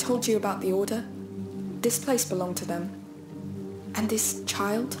 I told you about the Order. This place belonged to them. And this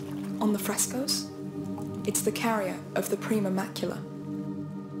child on the frescoes? It's the carrier of the Prima Macula.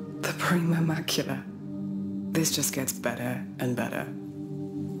 The Prima Macula. This just gets better and better.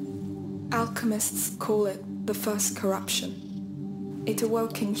 Alchemists call it the first corruption. It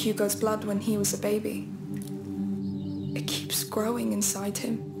awoke in Hugo's blood when he was a baby. It keeps growing inside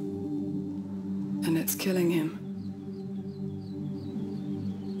him. And it's killing him.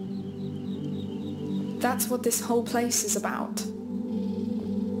 That's what this whole place is about.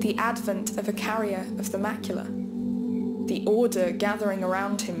 The advent of a carrier of the macula. The Order gathering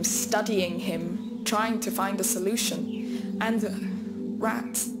around him, studying him, trying to find a solution. And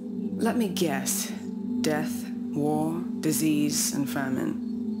rats. Let me guess. Death, war, disease, and famine.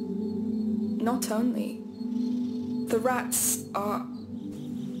 Not only. The rats are...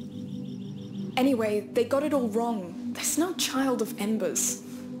 Anyway, they got it all wrong. There's no child of embers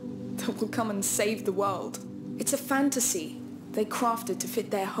that will come and save the world. It's a fantasy they crafted to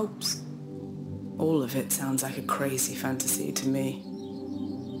fit their hopes. All of it sounds like a crazy fantasy to me.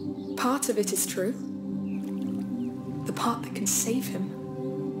 Part of it is true. The part that can save him.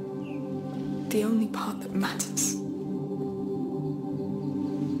 The only part that matters.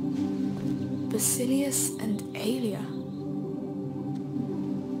 Basilius and Aelia.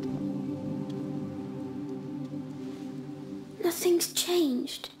 Nothing's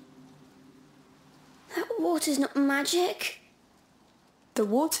changed. That water's not magic. The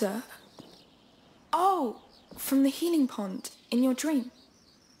water? Oh, from the healing pond in your dream.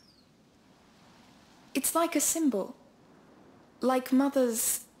 It's like a symbol. Like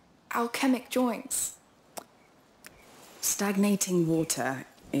Mother's alchemic drawings. Stagnating water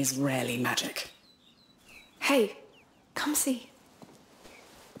is rarely magic. Hey, come see.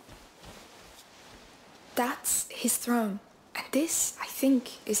 That's his throne. And this, I think,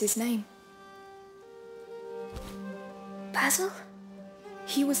 is his name. Basil?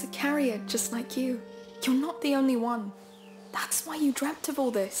 He was a carrier just like you. You're not the only one. That's why you dreamt of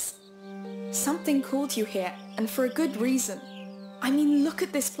all this. Something called you here, and for a good reason. I mean, look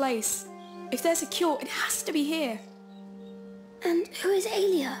at this place. If there's a cure, it has to be here. And who is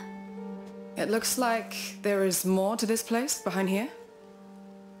Aelia? It looks like there is more to this place behind here.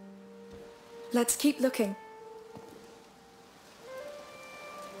 Let's keep looking.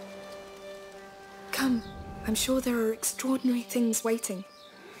 Come, I'm sure there are extraordinary things waiting.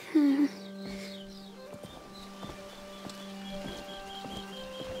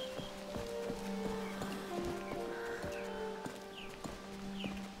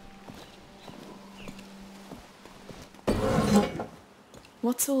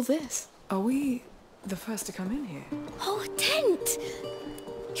 What's all this? Are we the first to come in here? Oh, a tent!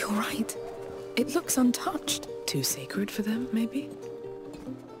 You're right. It looks untouched. Too sacred for them, maybe?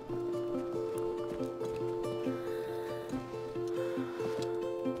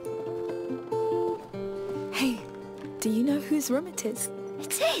 Hey, do you know whose room it is?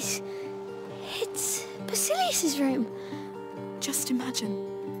 It is! It's Basilius's room. Just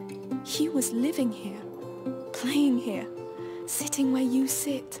imagine. He was living here, playing here, sitting where you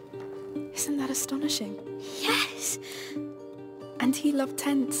sit. Isn't that astonishing? Yes! And he loved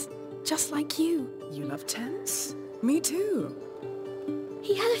tents, just like you. You love tents? Me too.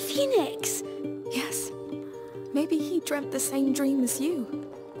 He had a phoenix. Yes. Maybe he dreamt the same dream as you.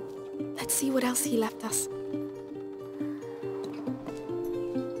 Let's see what else he left us.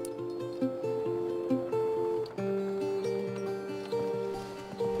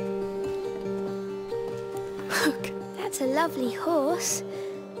 Look. That's a lovely horse.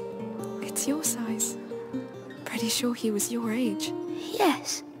 It's your size. Pretty sure he was your age.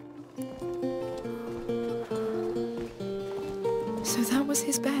 Yes. So that was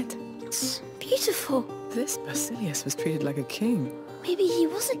his bed. It's beautiful. This Basilius was treated like a king. Maybe he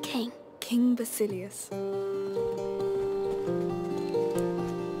was a king. King Basilius.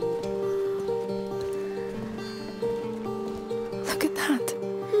 Look at that.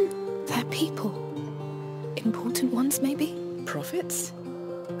 They're people. Important ones, maybe? Prophets?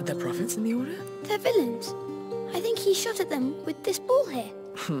 Are there prophets in the Order? They're villains. I think he shot at them with this ball here.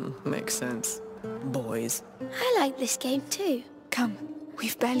 Makes sense. Boys. I like this game too. Come,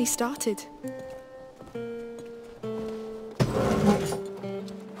 we've barely started.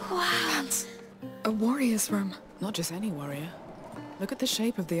 Wow. That's a warrior's room. Not just any warrior. Look at the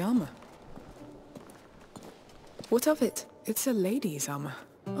shape of the armor. What of it? It's a lady's armor.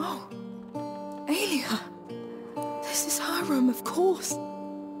 Oh, Aelia. This is her room, of course.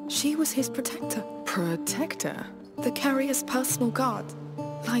 She was his protector. Protector? The carrier's personal guard.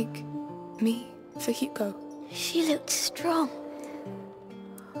 Like me for Hugo. She looked strong.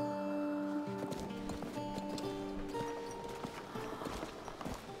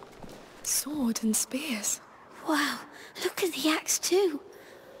 Sword and spears. Wow, look at the axe too.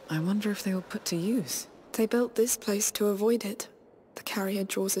 I wonder if they were put to use. They built this place to avoid it. The carrier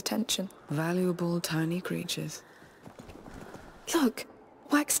draws attention. Valuable tiny creatures. Look,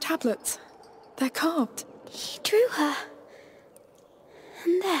 wax tablets. They're carved. He drew her.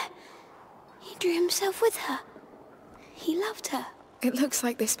 And there, he drew himself with her. He loved her. It looks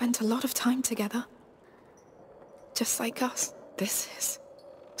like they spent a lot of time together. Just like us. This is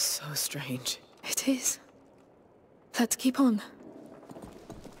so strange. It is. Let's keep on.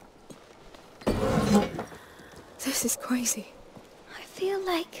 This is crazy. I feel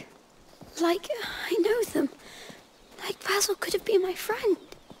like I know them. Like Basil could have been my friend.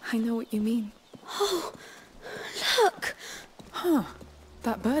 I know what you mean. Oh, look. Huh.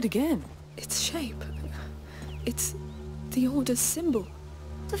 That bird again. Its shape. It's the Order's symbol.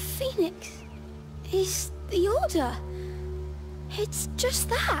 The phoenix is the Order. It's just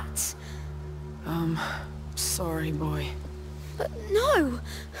that. Sorry, boy. But no.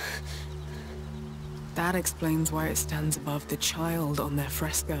 That explains why it stands above the child on their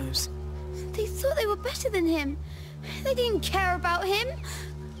frescoes. They thought they were better than him. They didn't care about him.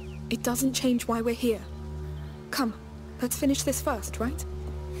 It doesn't change why we're here. Come, let's finish this first, right?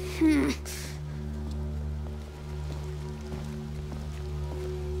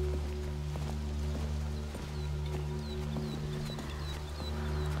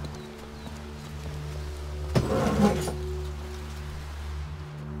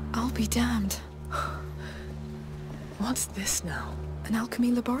 I'll be damned. What's this now? An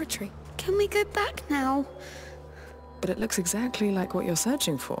alchemy laboratory. Can we go back now? But it looks exactly like what you're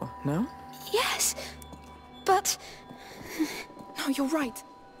searching for, no? Yes, but... No, you're right.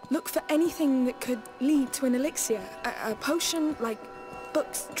 Look for anything that could lead to an elixir. A potion, like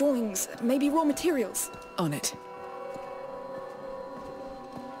books, drawings, maybe raw materials. On it.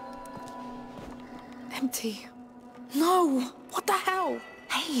 Empty. No! What the hell?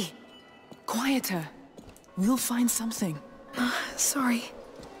 Hey! Quieter. We'll find something. Sorry.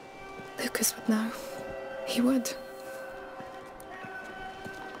 Lucas would know. He would.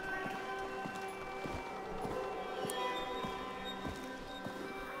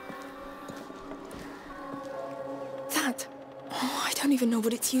 That. Oh, I don't even know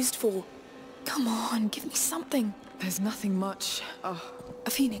what it's used for. Come on, give me something. There's nothing much. Oh. A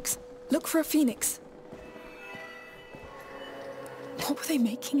phoenix. Look for a phoenix. What were they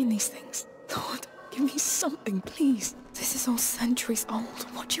making in these things? Lord, give me something, please. This is all centuries old.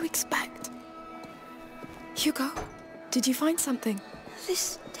 What do you expect? Hugo, did you find something?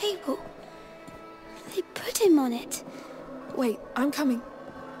 This table. They put him on it. Wait, I'm coming.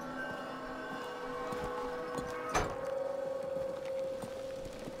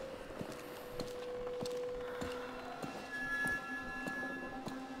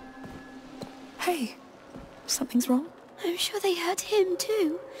 Hey, something's wrong? I'm sure they hurt him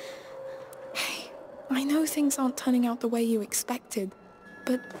too. Hey, I know things aren't turning out the way you expected,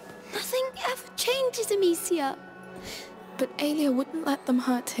 but... Nothing ever changes, Amicia. But Aelia wouldn't let them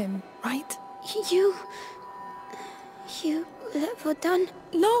hurt him, right? You let were done?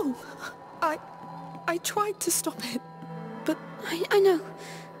 No! I tried to stop it, but... I know.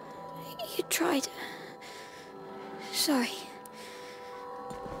 You tried. Sorry.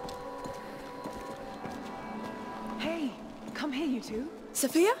 Hey, come here, you two.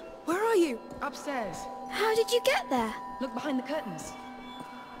 Sophia? Where are you? Upstairs. How did you get there? Look behind the curtains.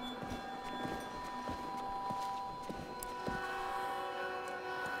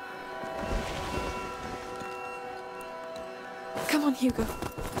 Come on, Hugo.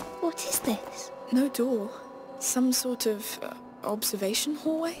 What is this? No door. Some sort of observation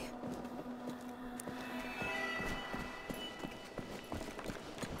hallway?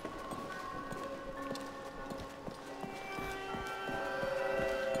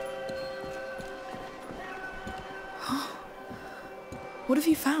 What have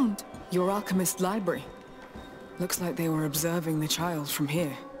you found? Your alchemist library. Looks like they were observing the child from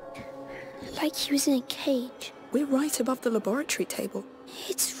here. Like he was in a cage. We're right above the laboratory table.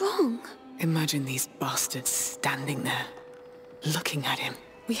 It's wrong. Imagine these bastards standing there, looking at him.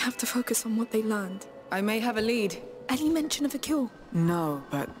 We have to focus on what they learned. I may have a lead. Any mention of a cure? No,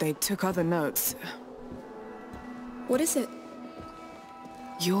 but they took other notes. What is it?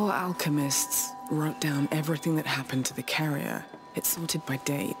 Your alchemists wrote down everything that happened to the carrier. It's sorted by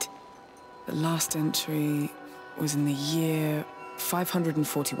date. The last entry was in the year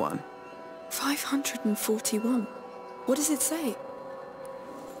 541. 541? What does it say?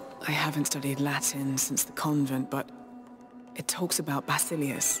 I haven't studied Latin since the convent, but it talks about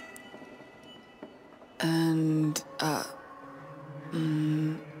Basilius. And,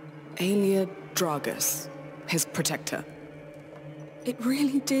 Aelia Dragus, his protector. It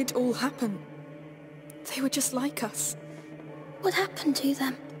really did all happen. They were just like us. What happened to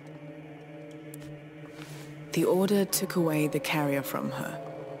them? The Order took away the carrier from her.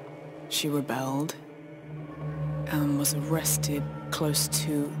 She rebelled and was arrested close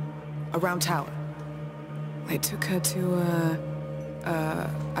to a round tower. They took her to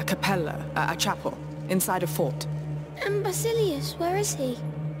a capella, a chapel, inside a fort. And Basilius, where is he?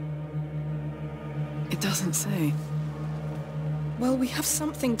 It doesn't say. Well, we have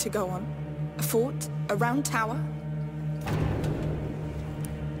something to go on. A fort, a round tower.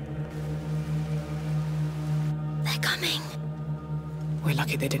 They're coming. We're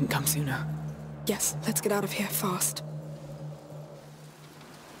lucky they didn't come sooner. Yes, let's get out of here fast.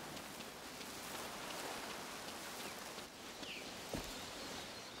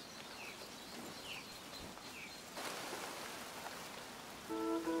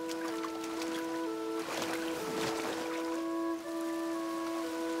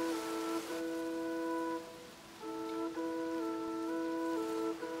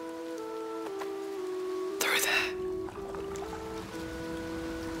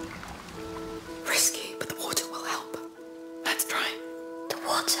 Risky, but the water will help. Let's try. The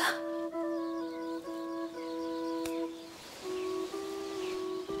water.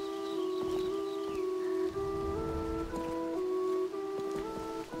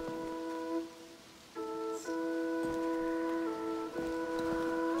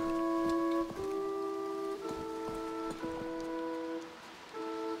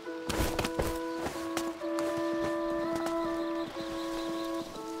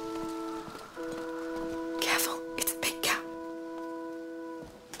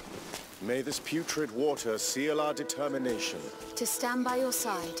 May this putrid water seal our determination. To stand by your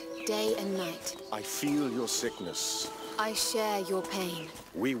side, day and night. I feel your sickness. I share your pain.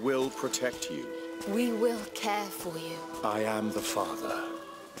 We will protect you. We will care for you. I am the father.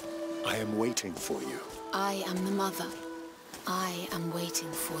 I am waiting for you. I am the mother. I am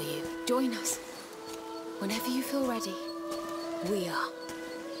waiting for you. Join us. Whenever you feel ready, we are.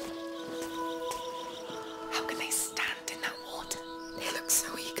 How can they stand in that water? They look so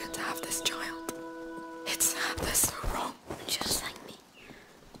eager to have this child. It's sad they're so wrong. Just like me.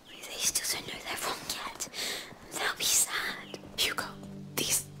 They still don't know they're wrong yet. They'll be sad. Hugo,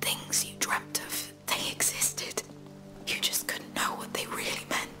 these things you dreamt of, they existed. You just couldn't know what they really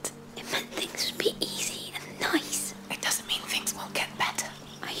meant. It meant things would be easy and nice. It doesn't mean things won't get better.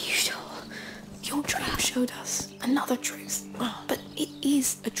 Are you sure? Your dream showed us another truth. But it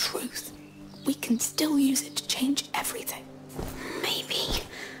is a truth. We can still use it to change everything. Maybe.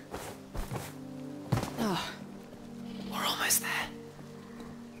 Oh, we're almost there.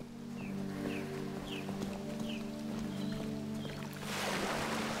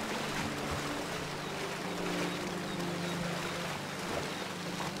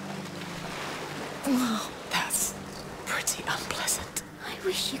 Wow, that's pretty unpleasant. I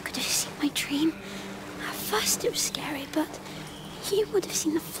wish you could have seen my dream. At first it was scary, but you would have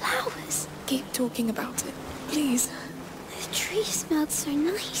seen the flowers. Keep talking about it, please. The tree smelled so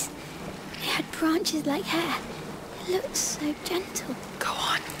nice. It had branches like hair. It looked so gentle. Go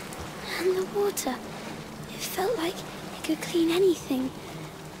on. And the water. It felt like it could clean anything.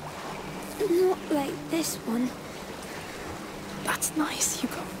 Not like this one. That's nice,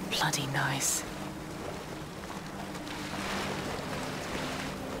 Hugo. Bloody nice.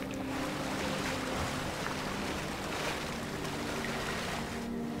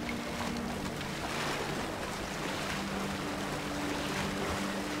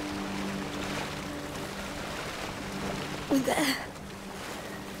 We're there.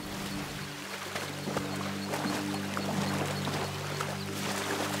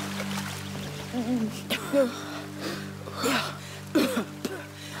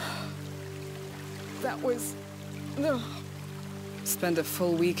 That was... Spend a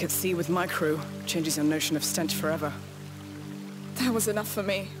full week at sea with my crew. Changes your notion of stench forever. That was enough for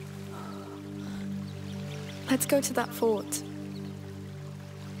me. Let's go to that fort.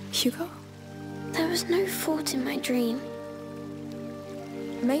 Hugo? There was no fort in my dream.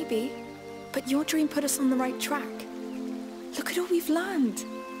 Maybe, but your dream put us on the right track. Look at all we've learned.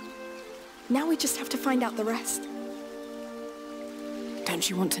 Now we just have to find out the rest. Don't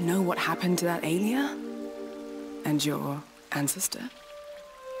you want to know what happened to that Aelia? And your ancestor?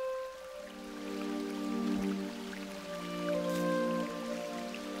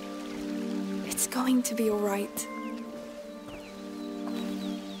 It's going to be all right.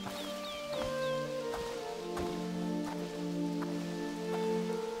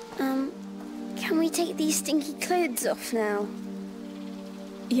 Can we take these stinky clothes off now?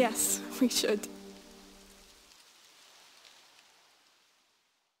 Yes, we should.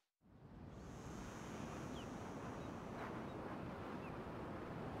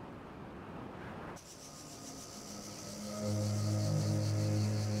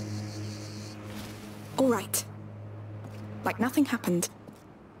 All right. Like nothing happened.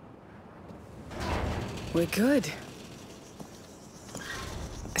 We're good.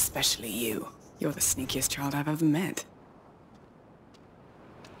 Especially you. You're the sneakiest child I've ever met.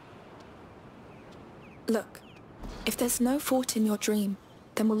 Look, if there's no fort in your dream,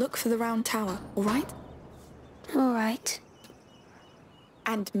 then we'll look for the round tower, all right? All right.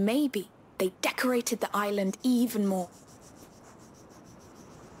 And maybe they decorated the island even more.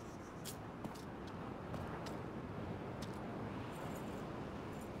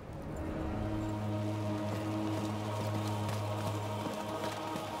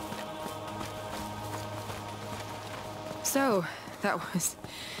 So, that was...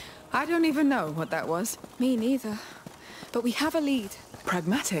 I don't even know what that was. Me neither. But we have a lead.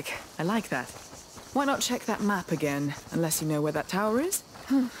 Pragmatic. I like that. Why not check that map again, unless you know where that tower is?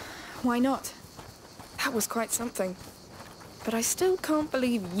 Why not? That was quite something. But I still can't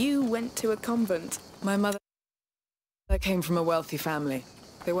believe you went to a convent. My mother came from a wealthy family.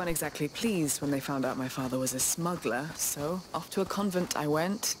 They weren't exactly pleased when they found out my father was a smuggler, so off to a convent I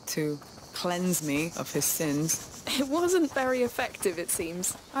went to cleanse me of his sins. It wasn't very effective, it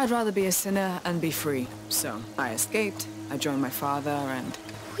seems. I'd rather be a sinner and be free. So I escaped, I joined my father, and...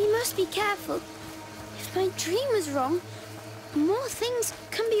 We must be careful. If my dream was wrong, more things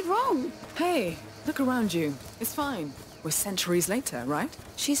can be wrong. Hey, look around you. It's fine. We're centuries later, right?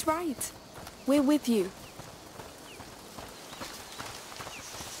 She's right. We're with you.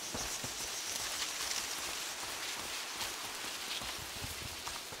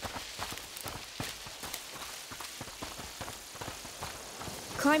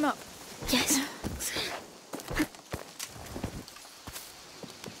 Climb up. Yes.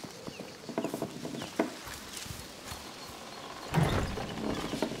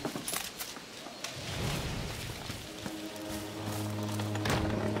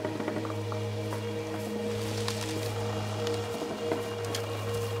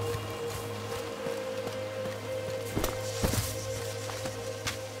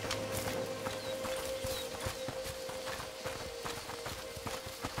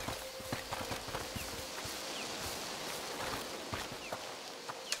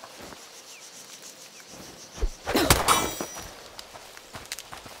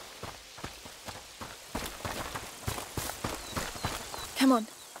 Come on.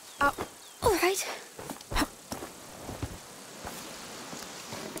 Up. All right.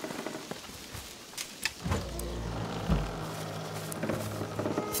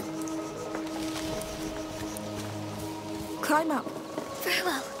 Climb up. Very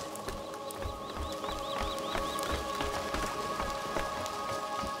well.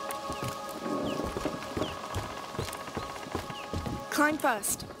 Climb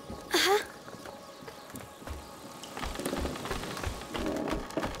first. Uh-huh.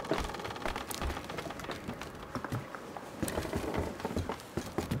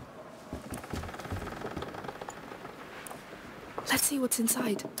 Let's see what's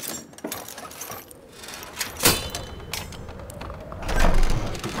inside.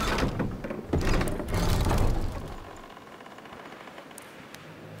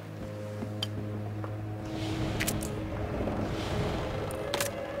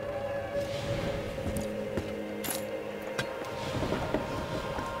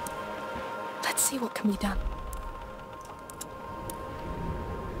 Let's see what can be done.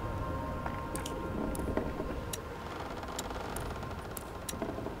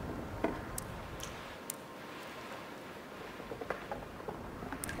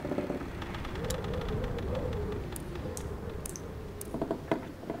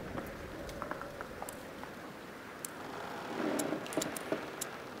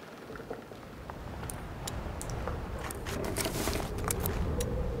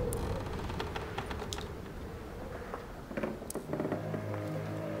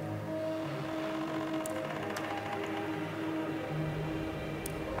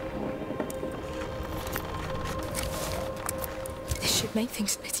 It'd make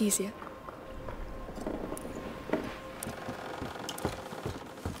things a bit easier.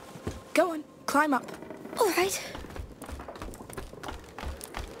 Go on, climb up. All right.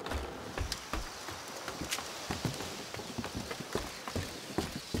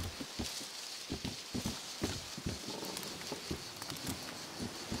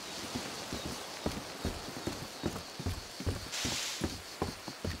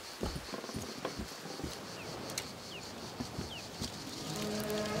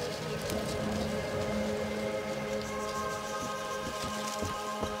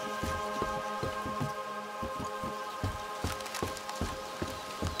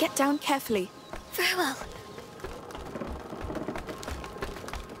 Get down carefully. Very well.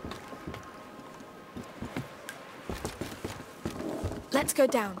 Let's go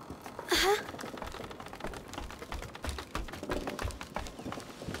down. Uh-huh.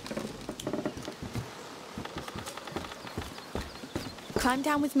 Climb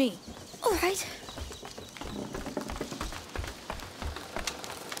down with me. All right.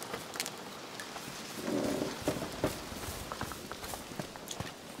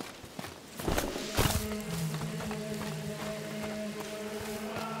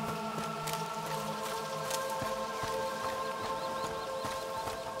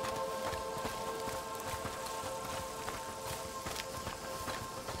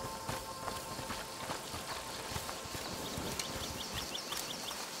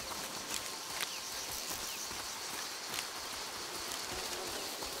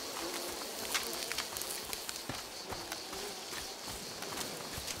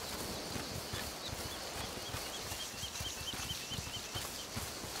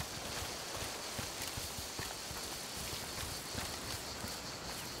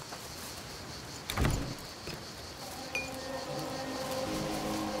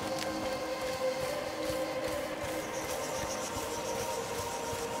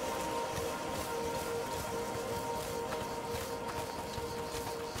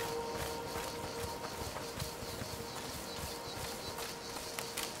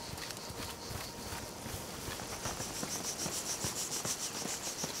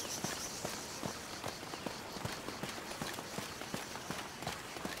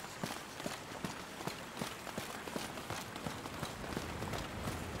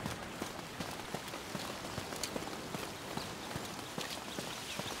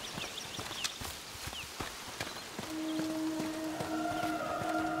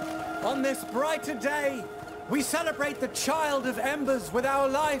 On this brighter day, we celebrate the child of embers with our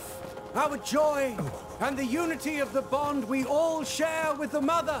life, our joy, and the unity of the bond we all share with the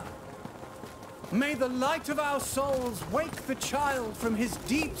mother. May the light of our souls wake the child from his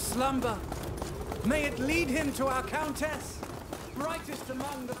deep slumber. May it lead him to our countess, brightest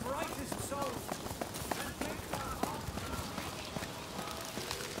among the brightest souls.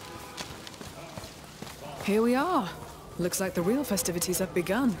 Here we are. Looks like the real festivities have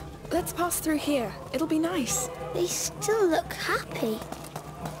begun. Let's pass through here. It'll be nice. They still look happy.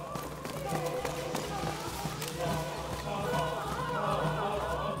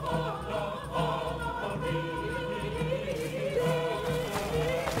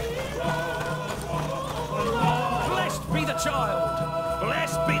 Blessed be the child!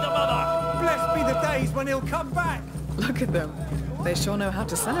 Blessed be the mother! Blessed be the days when he'll come back! Look at them. They sure know how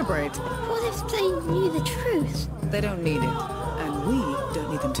to celebrate. What if they knew the truth? They don't need it. And we don't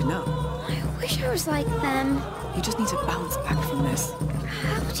need them to know. I wish I was like them. You just need to bounce back from this.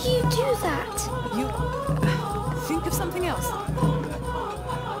 How do you do that? You... think of something else.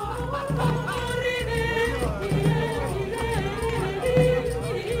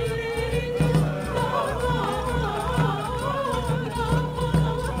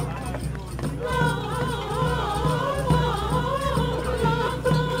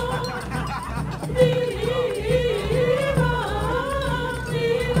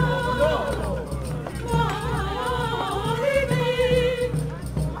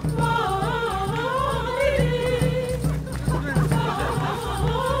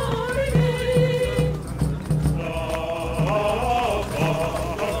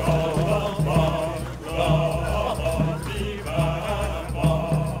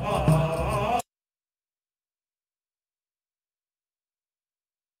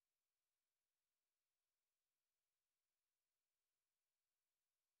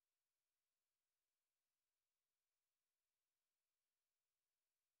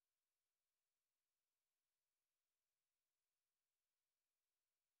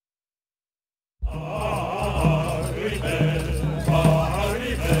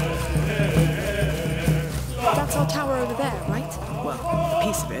 That's our tower over there, right? Well, a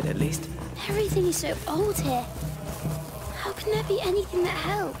piece of it at least. Everything is so old here. How can there be anything that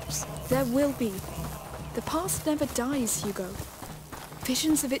helps? There will be. The past never dies, Hugo.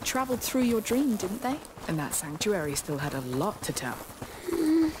 Visions of it traveled through your dream, didn't they? And that sanctuary still had a lot to tell.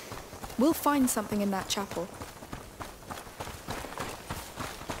 We'll find something in that chapel.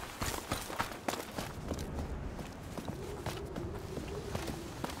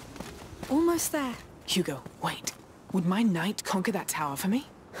 Almost there. Hugo, wait. Would my knight conquer that tower for me?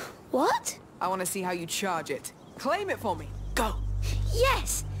 What? I want to see how you charge it. Claim it for me. Go.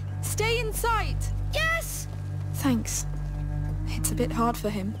 Yes! Stay in sight. Yes! Thanks. It's a bit hard for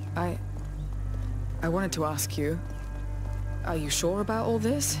him. I wanted to ask you, are you sure about all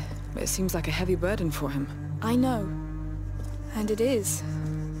this? It seems like a heavy burden for him. I know. And it is.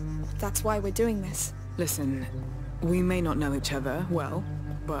 That's why we're doing this. Listen, we may not know each other well,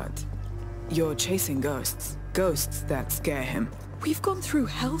 but you're chasing ghosts. Ghosts that scare him. We've gone through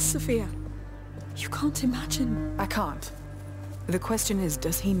hell, Sophia. You can't imagine. I can't. The question is,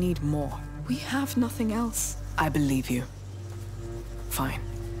 does he need more? We have nothing else. I believe you. Fine.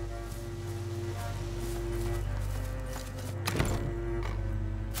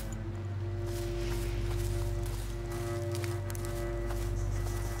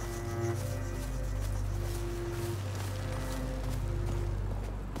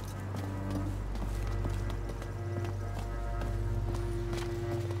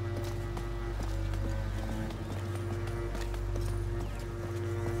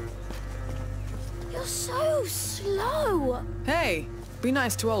 You're so slow. Hey, be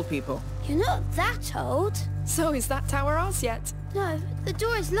nice to old people. You're not that old. So is that tower ours yet? No, the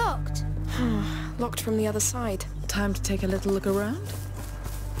door is locked. Locked from the other side. Time to take a little look around?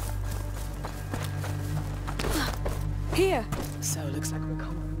 Here. So looks like we're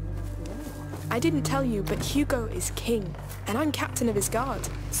coming. I didn't tell you, but Hugo is king, and I'm captain of his guard.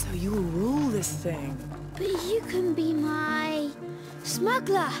 So you will rule this thing. But you can be my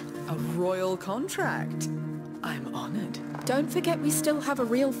smuggler. A royal contract. I'm honored. Don't forget we still have a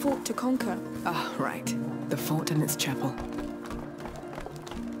real fort to conquer. Ah, right. The fort and its chapel.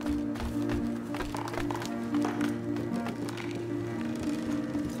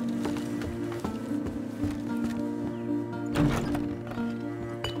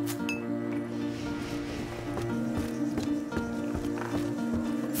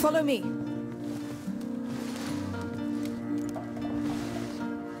 Follow me.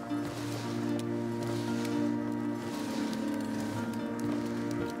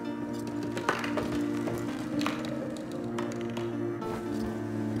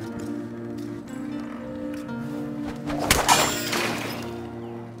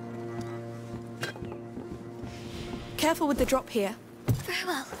 Careful with the drop here. Very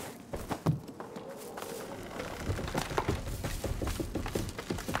well.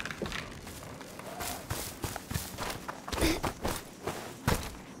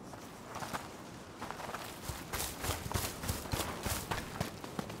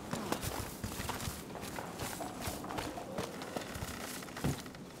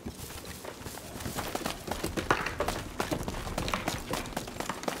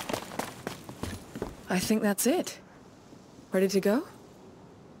 I think that's it. Ready to go?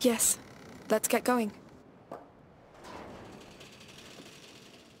 Yes. Let's get going.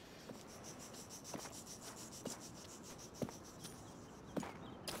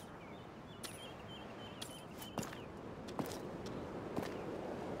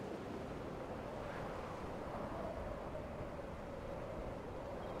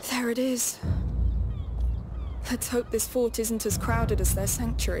 There it is. Let's hope this fort isn't as crowded as their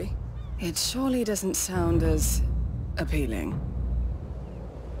sanctuary. It surely doesn't sound as appealing.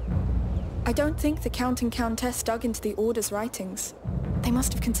 I don't think the Count and Countess dug into the Order's writings. They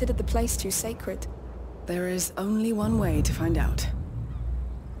must have considered the place too sacred. There is only one way to find out.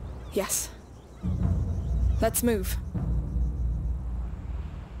 Yes. Let's move.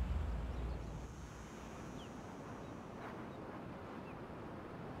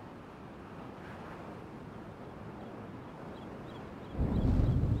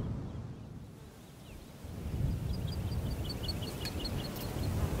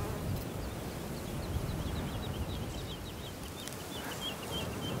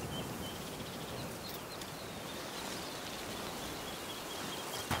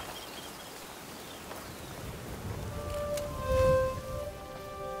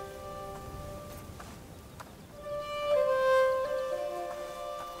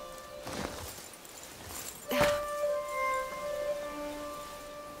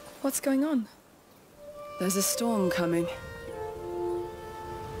 What's going on? There's a storm coming.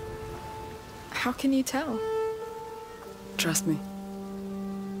 How can you tell? Trust me.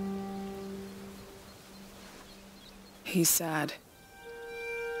 He's sad.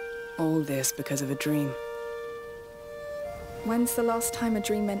 All this because of a dream. When's the last time a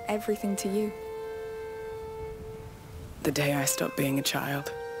dream meant everything to you? The day I stopped being a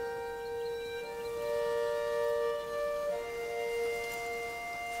child.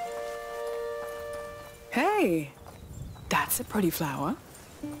 Hey! That's a pretty flower.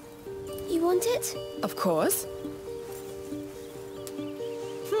 You want it? Of course.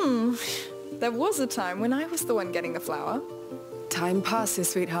 There was a time when I was the one getting the flower. Time passes,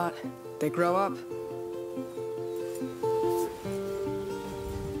 sweetheart. They grow up.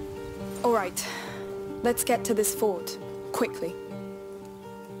 All right. Let's get to this fort. Quickly.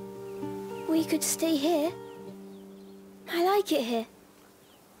 We could stay here. I like it here.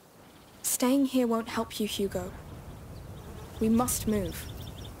 Staying here won't help you, Hugo. We must move.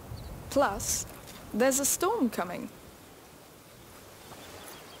 Plus, there's a storm coming.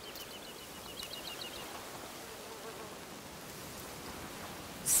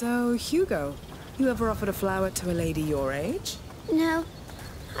 So, Hugo, you ever offered a flower to a lady your age? No.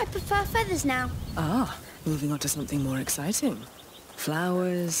 I prefer feathers now. Ah, moving on to something more exciting.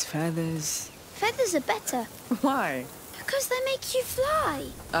 Flowers, feathers... Feathers are better. Why? Because they make you fly.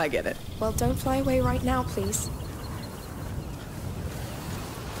 I get it. Well, don't fly away right now, please.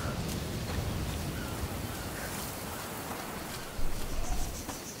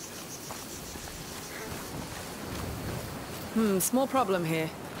 Small problem here.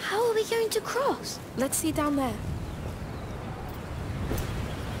 How are we going to cross? Let's see down there.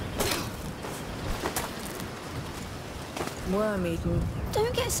 Worm-eaten.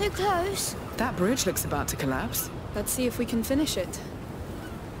 Don't get so close. That bridge looks about to collapse. Let's see if we can finish it.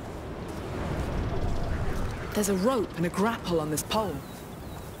 There's a rope and a grapple on this pole.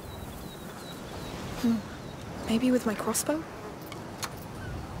 Maybe with my crossbow?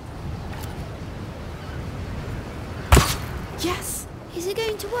 Yes! Is it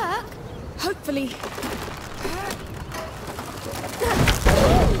going to work? Hopefully.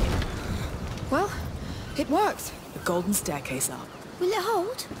 Well, it worked. The golden staircase up. Will it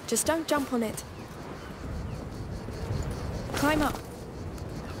hold? Just don't jump on it. Climb up.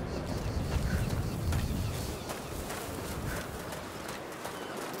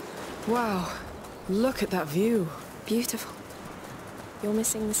 Wow, look at that view. Beautiful. You're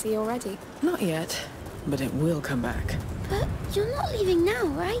missing the sea already? Not yet, but it will come back. But you're not leaving now,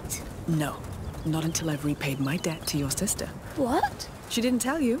 right? No, not until I've repaid my debt to your sister. What? She didn't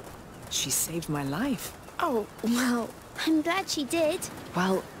tell you. She saved my life. Oh, well... I'm glad she did.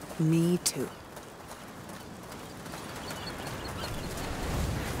 Well, me too.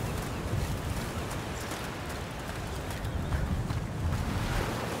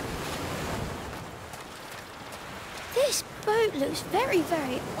 This boat looks very,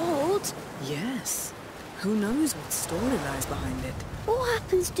 very old. Yes. Who knows what story lies behind it? What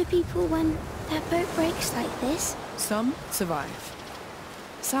happens to people when their boat breaks like this? Some survive.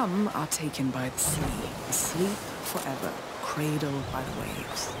 Some are taken by the sea, asleep forever, cradled by the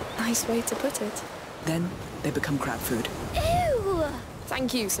waves. Nice way to put it. Then they become crab food. Ew!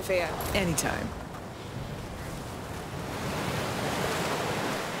 Thank you, Sophia. Anytime.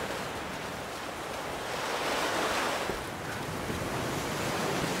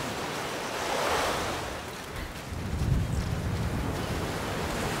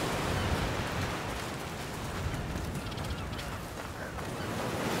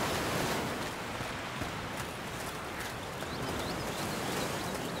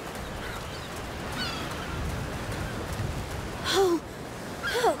 Oh,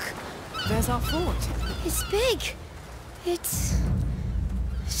 look! There's our fort. It's big. It's...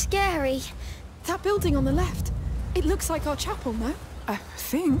 scary. That building on the left. It looks like our chapel, no? I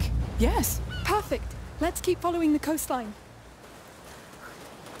think. Yes. Perfect. Let's keep following the coastline.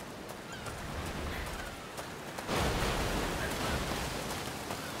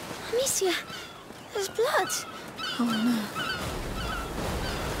 Amicia, there's blood. Oh no.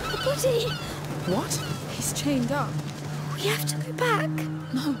 A body. What? He's chained up. We have to go back.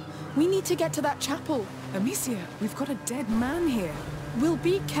 No, we need to get to that chapel. Amicia, we've got a dead man here. We'll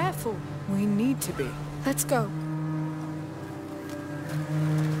be careful. We need to be. Let's go.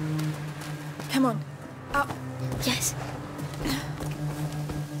 Come on. Up. Yes.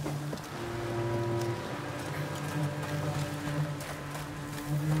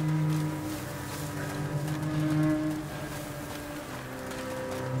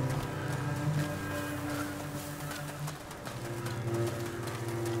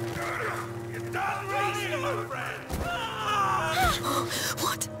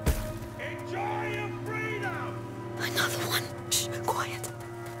 What? Enjoy your freedom! Another one. Shh, quiet.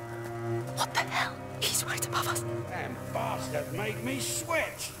 What the hell? He's right above us. Damn bastard made me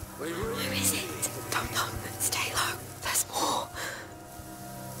sweat. Where is it? Don't know. Stay low. There's more.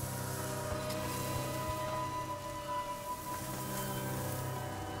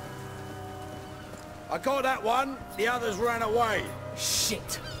 I got that one. The others ran away.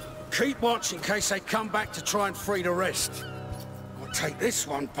 Shit. Keep watch in case they come back to try and free the rest. I'll take this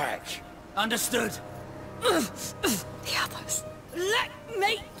one back. Understood. The others. Let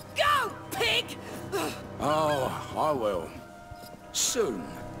me go, pig! Oh, I will. Soon.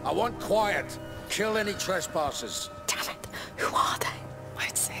 I want quiet. Kill any trespassers. Damn it. Who are they?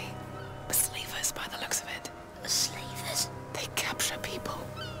 I'd say the slavers by the looks of it. The slavers? They capture people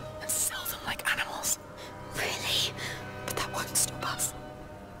and sell them like animals. Really? But that won't stop us.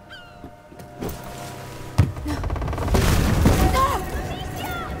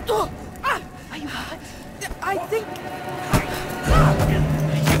 Are you hurt? I think...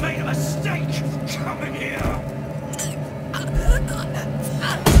 You made a mistake! Come in here!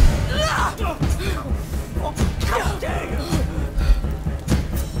 How dare you!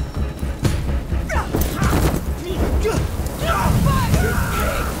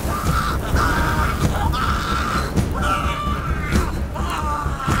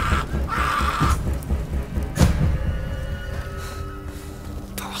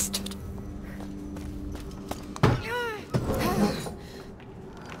 Bastard.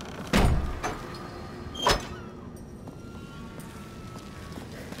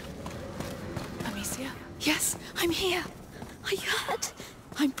 Amicia? Yes, I'm here. Are you hurt?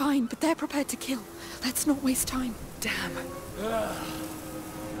 I'm fine, but they're prepared to kill. Let's not waste time. Damn.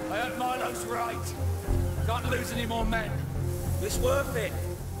 I heard Milo's right. Can't lose any more men. It's worth it.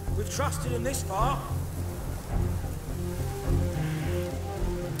 We've trusted him this far.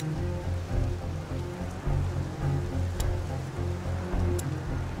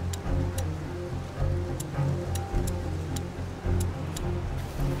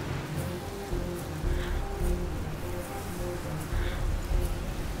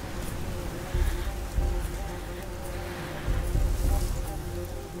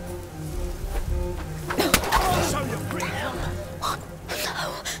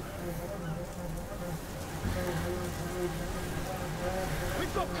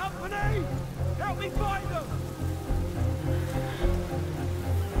 We've got company! Help me find them!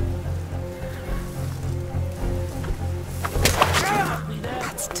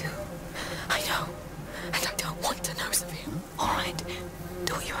 That's two. I know. And I don't want to know, Sophia. All right.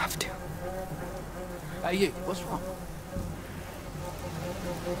 Do what you have to. Hey, you. What's wrong?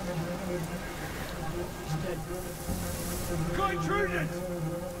 Got intruders!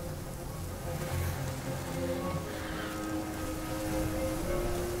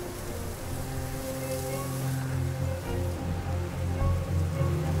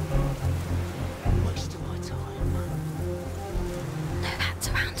 Wasting my time. No hats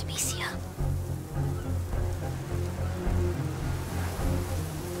around, Amicia.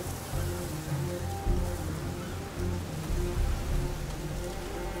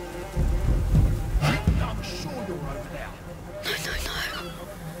 I'm sure you're over there. No.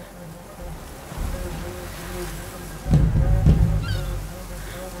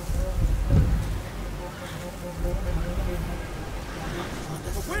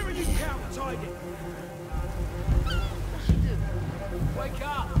 Where are you cowards hiding? Wake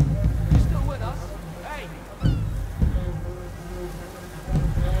up! You still with us? Hey!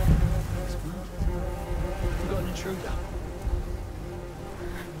 We've got an intruder.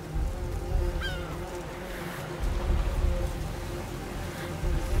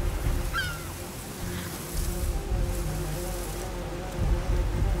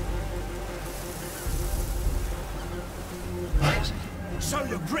 So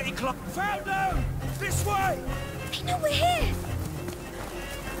you're pretty close. Found them! This way! They know we're here!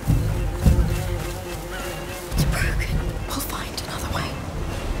 It's broken. We'll find another way.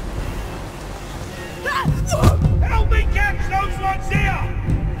 Help me catch those ones here!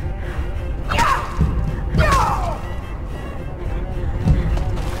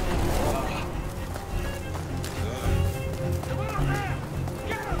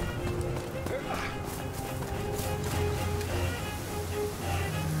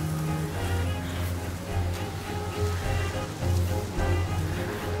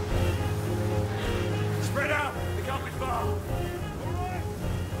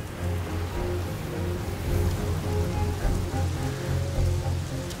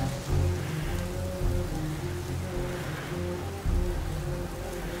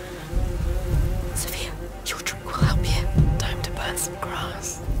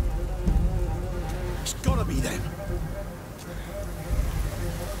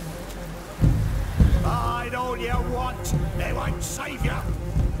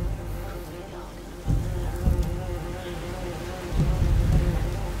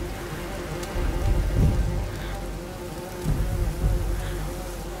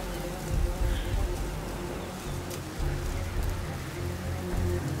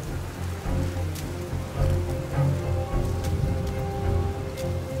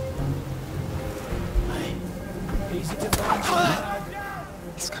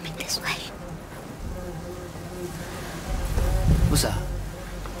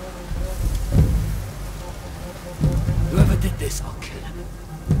 this, I'll kill him.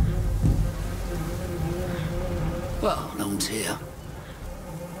 Well, no one's here.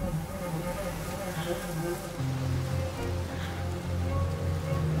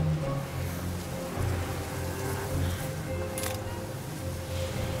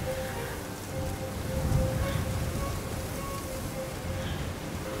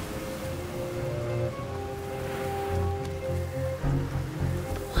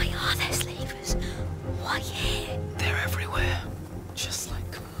 Why are there slavers? Why here? They're everywhere. Just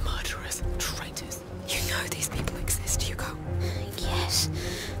like murderers and traitors. You know these people exist, Hugo. Yes.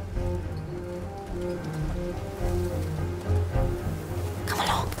 Come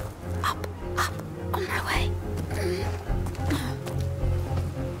along. Up, up, on my way.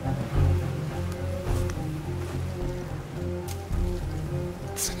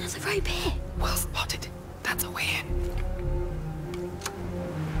 There's another rope here. Well spotted. That's a way in.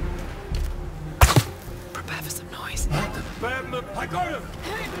 Prepare for some noise. I got him!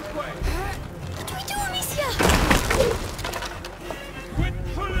 This way! What do we do, Amicia? Quit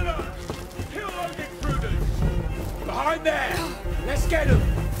pulling up! Kill those intruders! Behind there! Let's get him!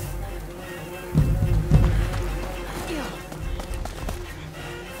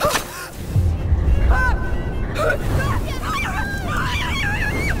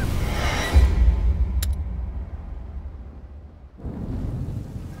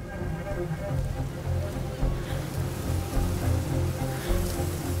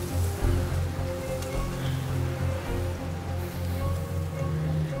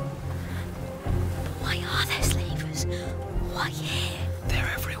 Why are there slavers? Why here?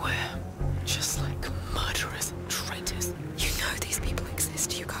 They're everywhere. Just like murderers and traitors. You know these people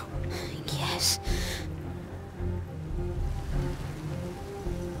exist, Hugo. Yes.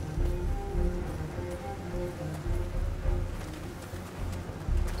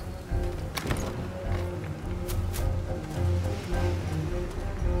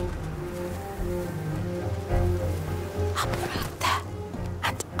 Up around there.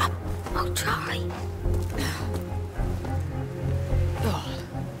 And up. I'll try.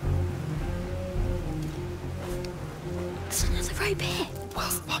 There's another rope here. Well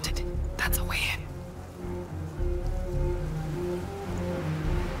spotted. That's a way in.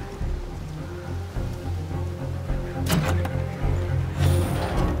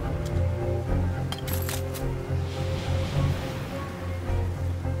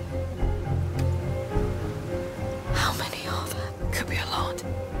 How many are there? Could be a lot.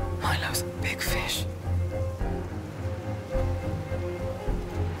 Milo's a big fish.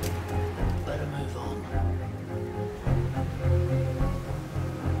 Better move on.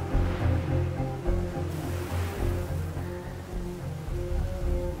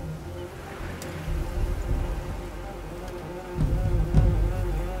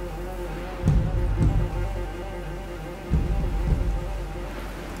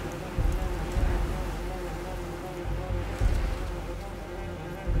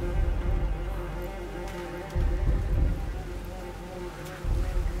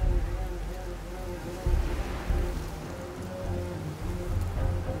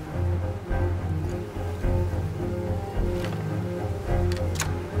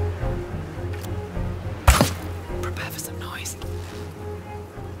 Prepare for some noise.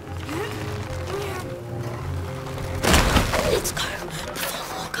 Let's go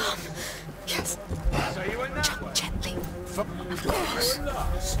before more come. Yes. So you went that way? Gently. Of course. You're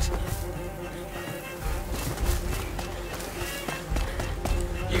lost.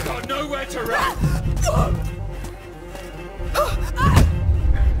 You got nowhere to run!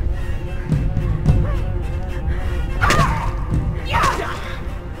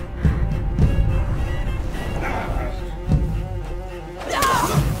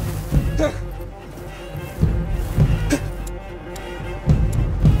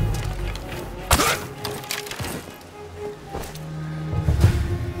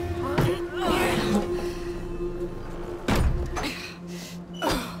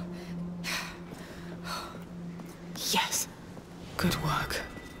 Yes. Good work.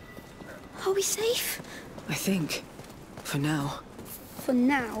 Are we safe? I think. For now. For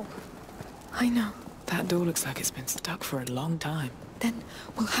now. I know. That door looks like it's been stuck for a long time. Then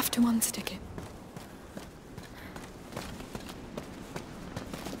we'll have to unstick it.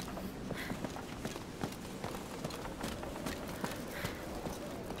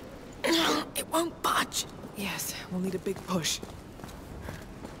 It won't budge. Yes, we'll need a big push.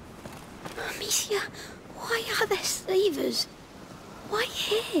 Amicia, why are there slavers? Why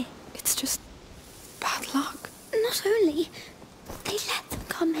here? It's just bad luck. Not only, they let them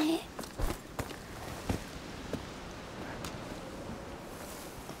come here.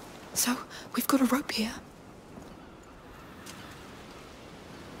 So, we've got a rope here.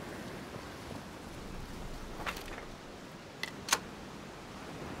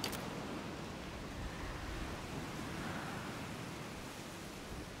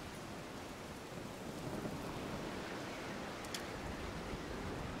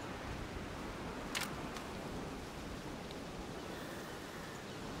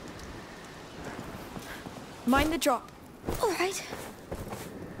 Mind the drop. All right.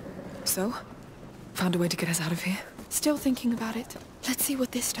 So? Found a way to get us out of here? Still thinking about it. Let's see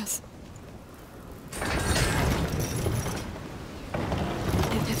what this does.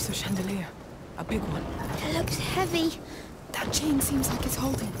 There's a chandelier. A big one. It looks heavy. That chain seems like it's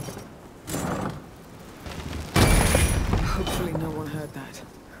holding. Hopefully no one heard that.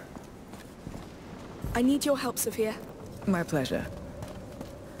 I need your help, Sophia. My pleasure.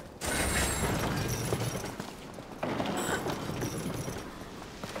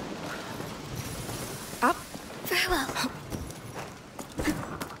 Up. Very well.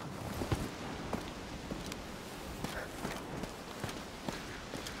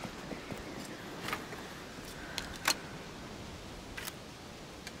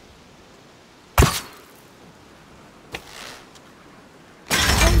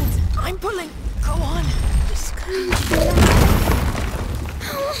 I'm pulling. Go on. It's going to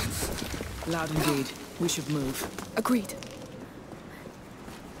be Loud indeed. We should move. Agreed.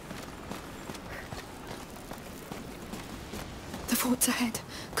 The fort's ahead.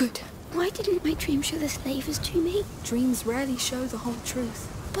 Good. Why didn't my dream show the slavers to me? Dreams rarely show the whole truth.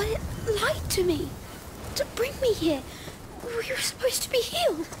 But it lied to me. To bring me here. We were supposed to be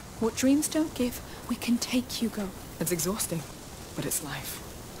healed. What dreams don't give, we can take, Hugo. It's exhausting, but it's life.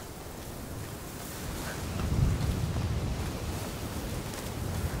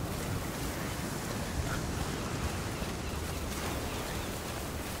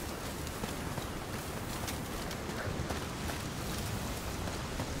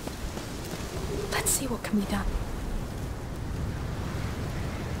 Let's see what can be done.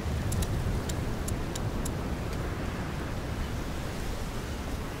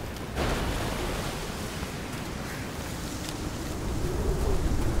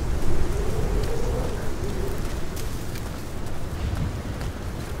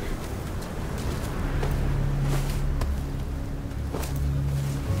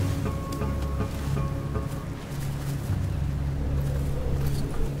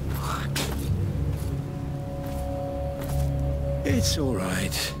 It's all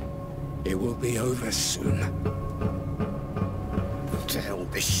right. It will be over soon. What the hell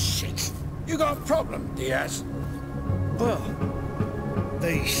this shit? You got a problem, Diaz? Well,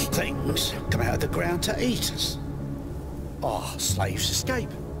 these things come out of the ground to eat us. Our slaves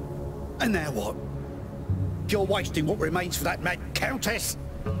escape. And now what? You're wasting what remains for that mad countess?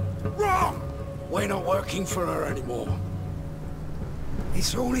 Wrong! We're not working for her anymore.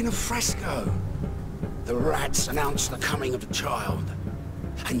 It's all in a fresco. The rats announced the coming of the child.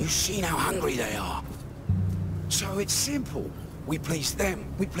 And you've seen how hungry they are. So it's simple. We please them.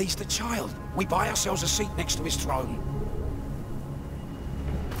 We please the child. We buy ourselves a seat next to his throne.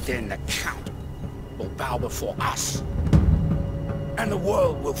 Then the Count will bow before us. And the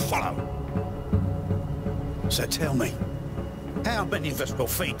world will follow. So tell me, how many of us will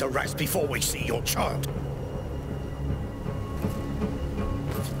feed the rats before we see your child?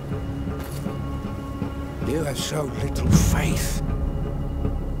 You have so little faith.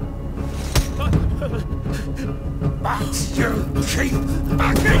 But you keep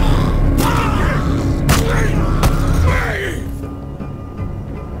backing!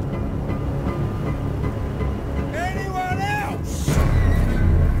 Anyone else?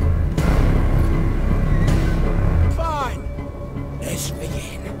 Fine. Let's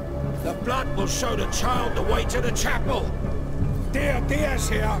begin. The blood will show the child the way to the chapel. Dear Diaz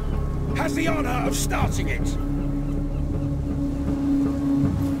here has the honor of starting it.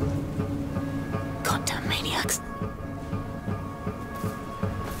 Goddamn maniacs.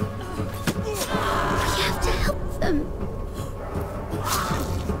 We have to help them.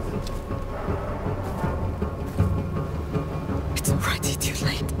 It's already too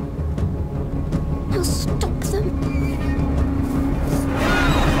late. I'll stop them.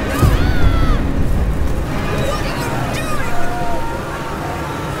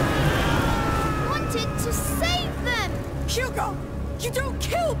 Hugo! You don't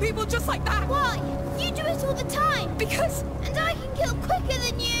kill people just like that! Why? You do it all the time! Because... And I can kill quicker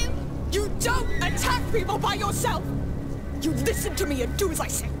than you! You don't attack people by yourself! You listen to me and do as I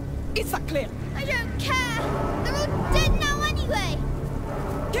say. Is that clear? I don't care! They're all dead now anyway!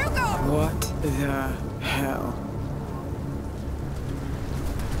 Hugo! What the hell?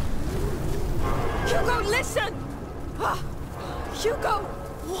 Hugo, listen! Hugo!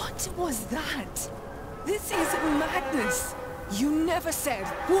 What was that? This is madness. You never said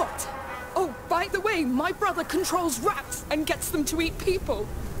what? Oh, by the way, my brother controls rats and gets them to eat people.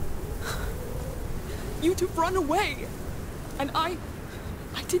 You'd have run away. And I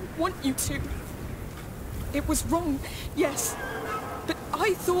didn't want you to. It was wrong, yes. But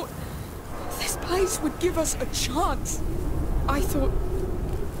I thought... There's This place would give us a chance. I thought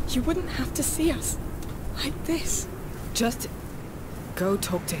you wouldn't have to see us like this. Just go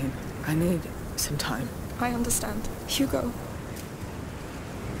talk to him. I need some time. I understand. Hugo.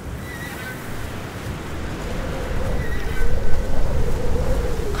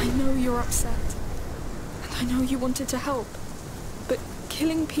 I know you're upset. And I know you wanted to help. But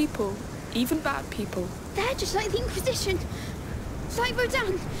killing people, even bad people... They're just like the Inquisition. Like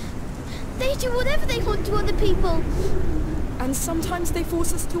Rodan. They do whatever they want to other people. And sometimes they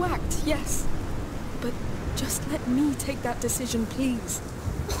force us to act, yes. But just let me take that decision, please.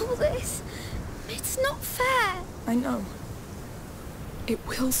 All this... It's not fair. I know. It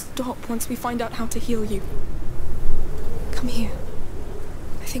will stop once we find out how to heal you. Come here.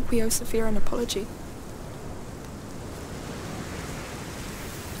 I think we owe Sophia an apology.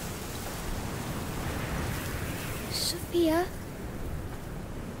 Sophia?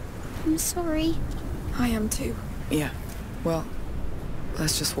 I'm sorry. I am too. Yeah. Well,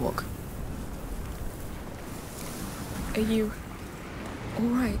 let's just walk. Are you... all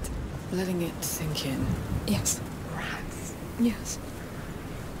right? Letting it sink in. Yes. Rats. Yes.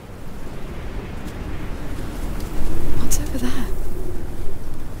 What's over there?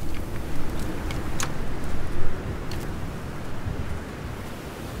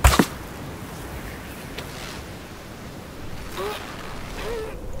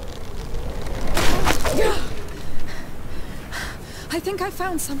 I think I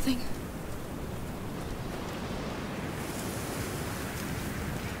found something.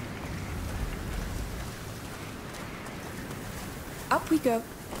 Up we go.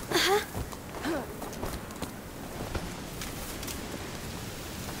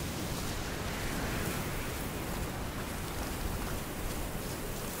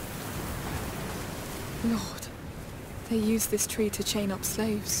 Lord, they use this tree to chain up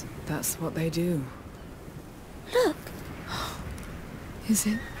slaves. That's what they do. Look. Is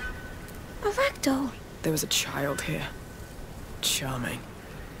it? A ragdoll. There was a child here. Charming.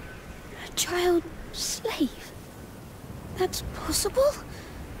 A child slave. That's possible?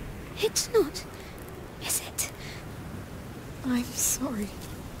 It's not, is it? I'm sorry.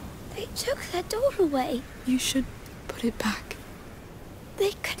 They took their doll away. You should put it back.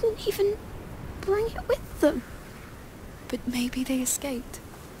 They couldn't even bring it with them. But maybe they escaped.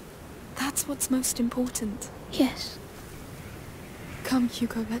 That's what's most important. Yes. Come,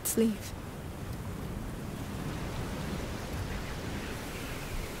 Hugo, let's leave.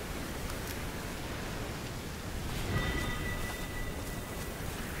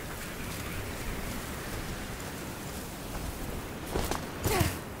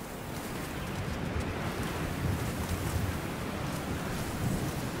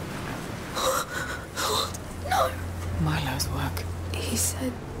 Milo's work. He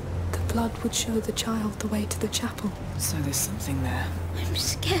said the blood would show the child the way to the chapel. So there's something there. I'm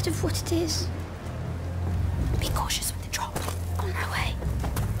scared of what it is. Be cautious with the drop. On my way.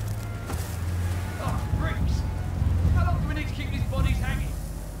 Oh, bricks! How long do we need to keep these bodies hanging?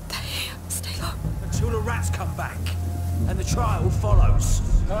 They're here. Stay low. Until the rats come back, and the trial follows.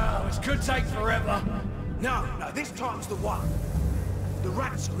 Oh, this could take forever. No, this time's the one. The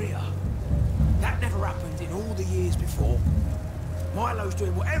rats are here. That never happened in all the years before. Milo's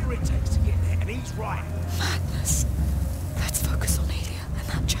doing whatever it takes to get there, and he's right. Madness. Let's focus on Adia and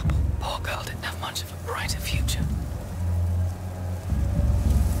that chapel. Poor girl didn't have much of a brighter future.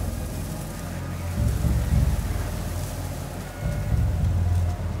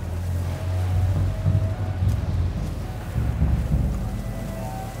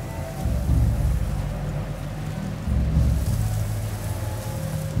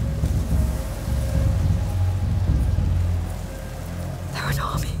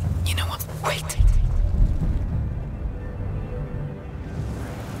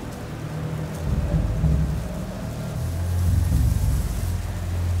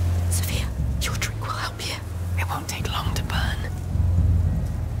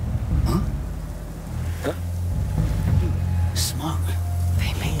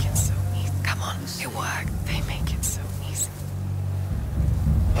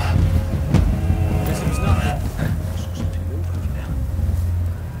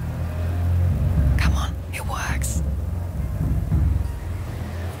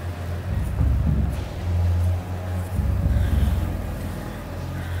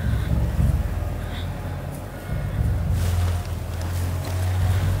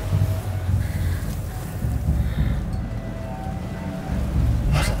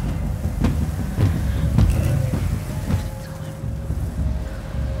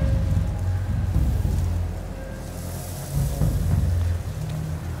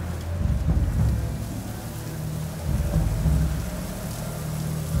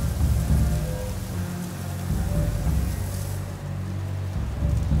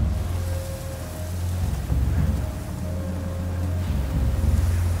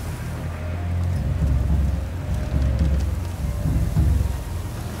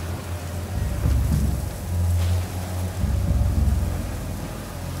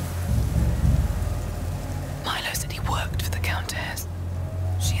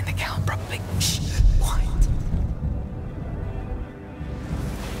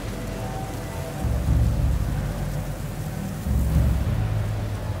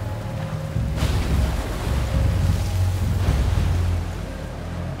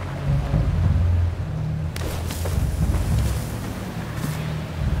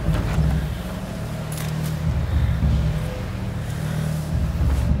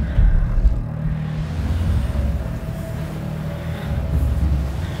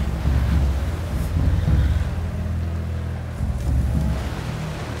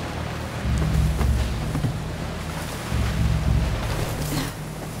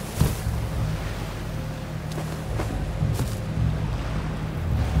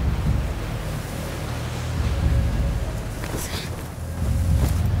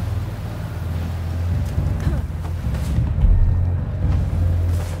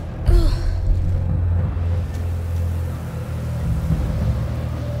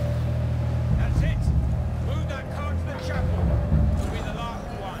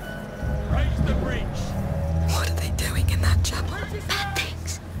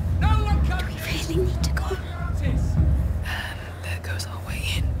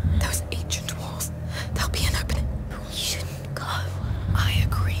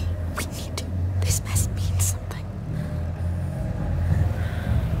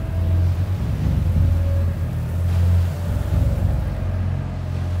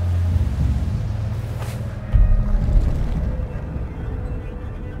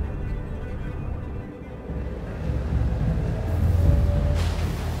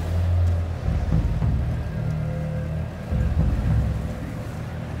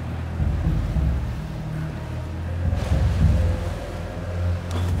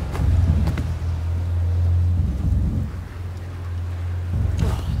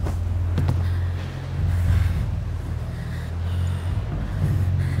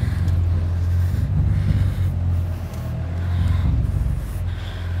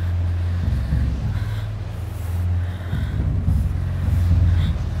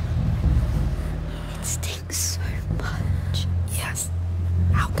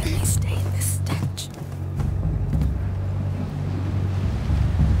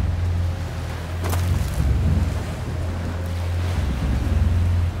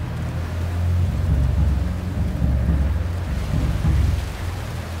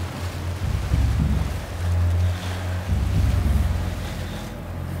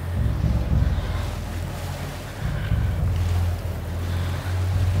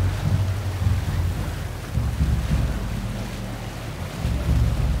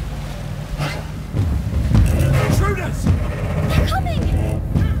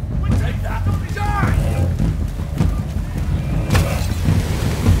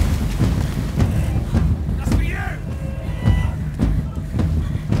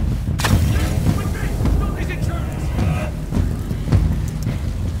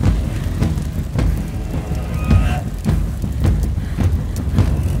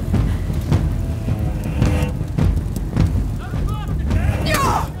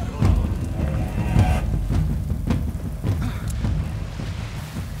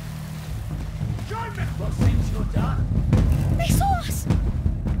 since you're done. They saw us!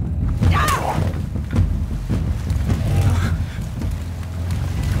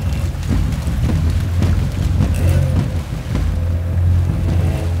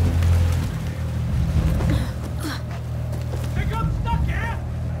 Think I'm stuck here?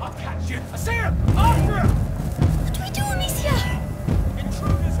 I'll catch you. I see him! After him! What do we do, Amicia?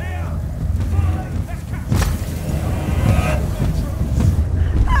 Intruders here! Follow me! Let's catch them!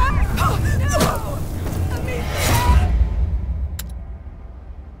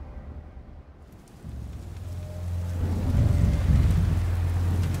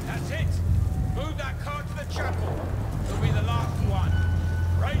 That's it! Move that car to the chapel. It'll be the last one.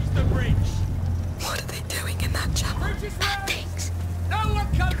 Raise the bridge. What are they doing in that chapel? Bridge is Bad raised! things. No one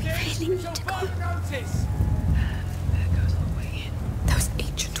comes in! really need She'll to find notice! There goes our way in. Those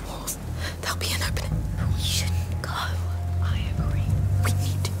ancient walls. There'll be an opening. We shouldn't go. I agree. We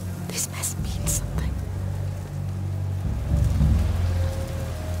need to. This mess means something.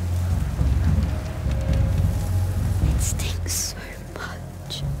 It stinks so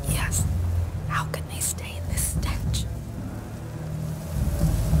much. Yes. How can they stay in this stench?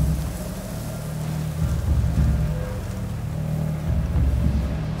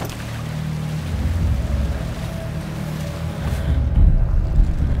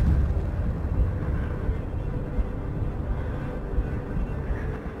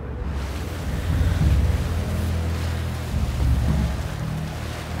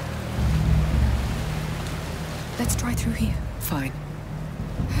 Let's try through here. Fine.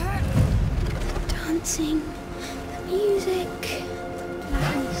 Dancing, the music, the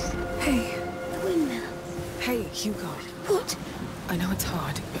lights, Hey. the windmill. Hey, Hugo. What? I know it's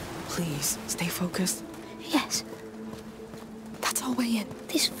hard, but please, stay focused. Yes, That's our way in.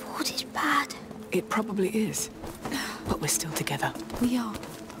 this fort is bad. It probably is. But we're still together. We are.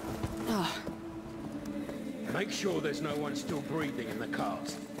 Ah. Make sure there's no one still breathing in the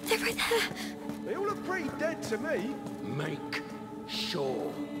cars. They're right there. They all look pretty dead to me. Make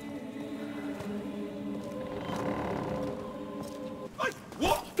sure. Hey,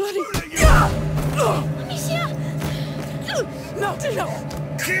 what? Bloody... Amicia! No, no!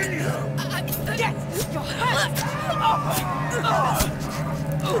 Kill you! Get your hands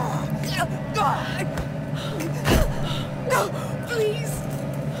No, please!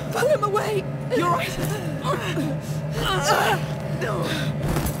 Pull him away! You're right! No!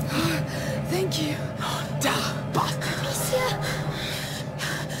 Thank you. Amicia!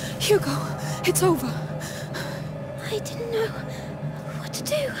 Hugo, it's over. I didn't know what to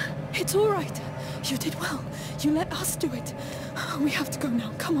do. It's all right. You did well. You let us do it. We have to go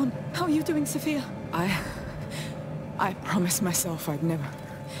now. Come on. How are you doing, Sophia? I promised myself I'd never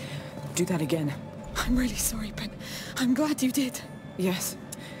do that again. I'm really sorry, but I'm glad you did. Yes.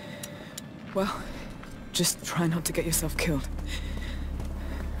 Well, just try not to get yourself killed.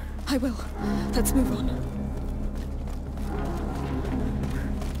 I will. Let's move on.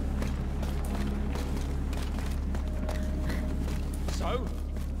 So,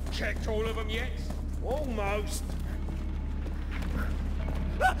 checked all of them yet? Almost.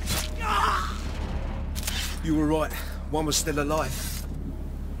 You were right. One was still alive.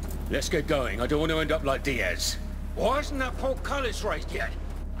 Let's get going. I don't want to end up like Diaz. Why isn't that portcullis raised yet?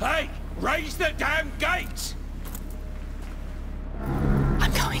 Hey, raise the damn gates!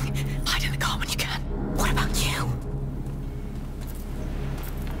 I'm going. Hide in the car when you can. What about you?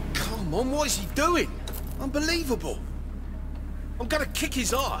 Come on, what is he doing? Unbelievable. I'm gonna kick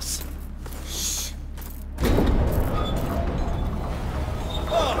his ass. Shh.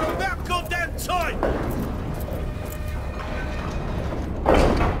 Oh, about goddamn time!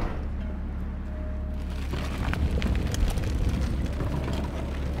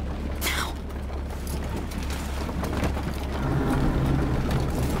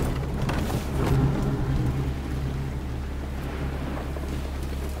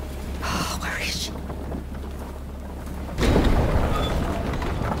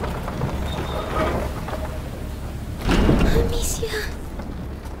 Amicia!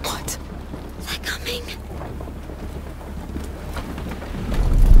 What? They're coming.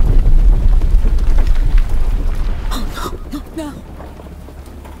 Oh, no, no,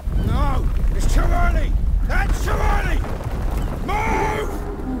 no. No! It's too early! That's too early! Move!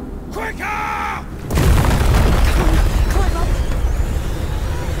 Quicker! Climb up.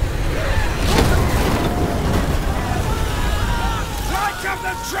 Light up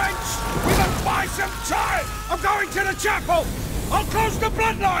the trench! We must buy some time! I'm going to the chapel! I'll close the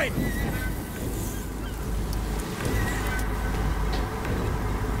bloodline!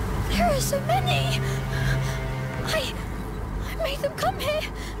 There are so many! I made them come here.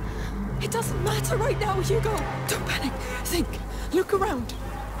 It doesn't matter right now, Hugo. Don't panic. Think. Look around.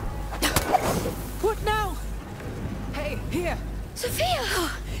 What now? Hey, here. Sophia!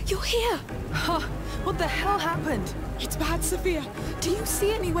 You're here. Huh. What the hell happened? It's bad, Sophia. Do you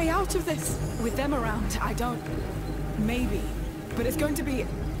see any way out of this? With them around, I don't... Maybe. But it's going to be...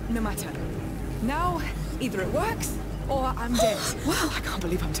 no matter. Now, either it works, or I'm dead. Wow, I can't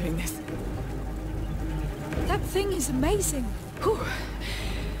believe I'm doing this. That thing is amazing. Whew.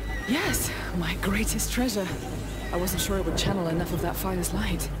 Yes, my greatest treasure. I wasn't sure it would channel enough of that fire's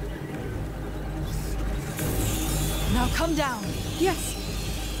light. Now come down. Yes.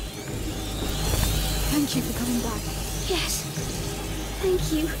 Thank you for coming back. Yes.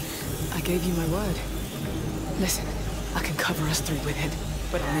 Thank you. I gave you my word. Listen, I can cover us through with it,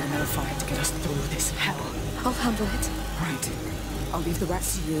 but I'll need another fire to get us through this hell. I'll handle it. Right. I'll leave the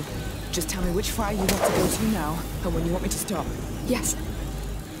rats to you. Just tell me which fire you want to go to now, and when you want me to stop. Yes.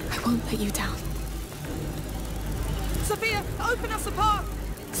 I won't let you down. Sophia, open us apart!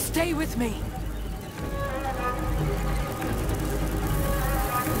 Stay with me.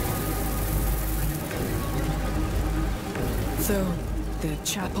 So, the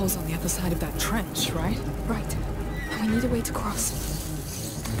chapel's on the other side of that trench, right? Right. And we need a way to cross.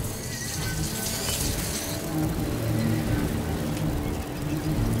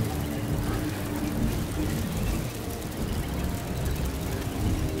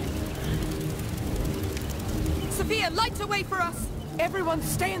 Sophia, light a way for us! Everyone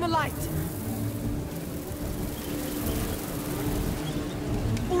stay in the light!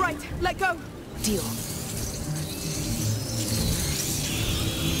 All right, let go! Deal.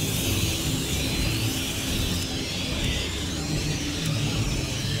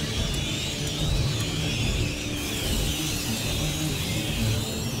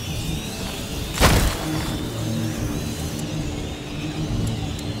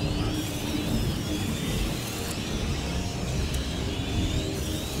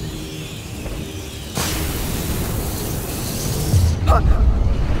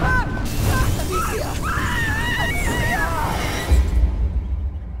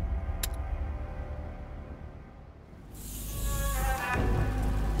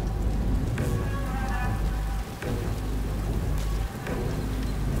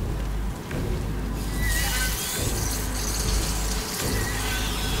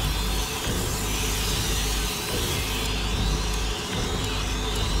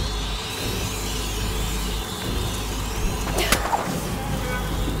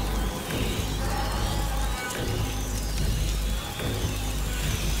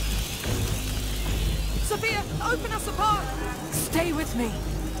 Sophia, open us apart! Stay with me.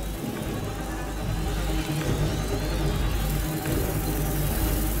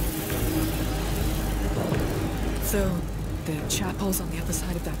 So, the chapel's on the other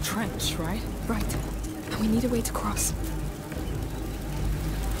side of that trench, right? Right. And we need a way to cross.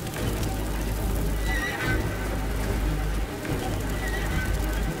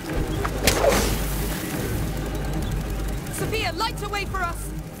 Sophia, light a way for us!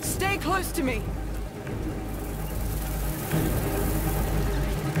 Stay close to me.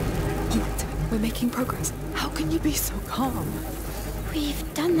 Alright, we're making progress. How can you be so calm?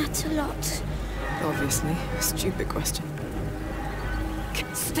 We've done that a lot. Obviously, a stupid question.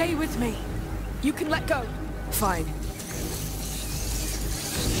 Stay with me. You can let go. Fine.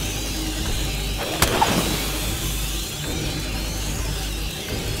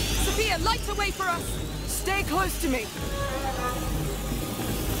 Sophia, light a way for us. Stay close to me.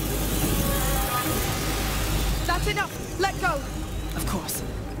 That's enough. Let go. Of course.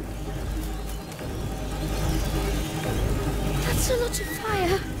 That's a lot of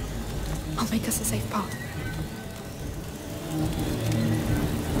fire. I'll make us a safe path.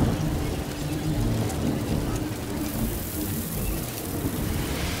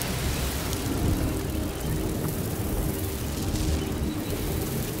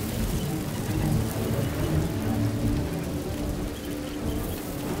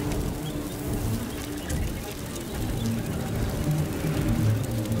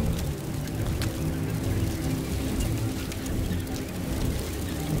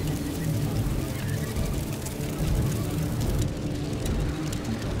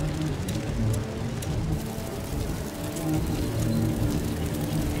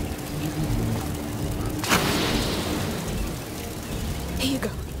 Here you go.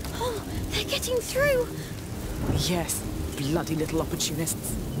 Oh, they're getting through. Yes, bloody little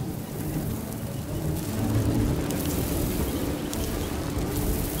opportunists.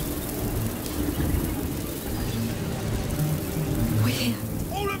 We're here.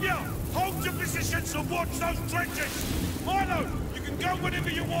 All of you, hold your positions and watch those trenches. Milo, you can Go whenever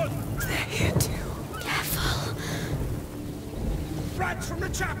you want! They're here too. Careful. Rats from the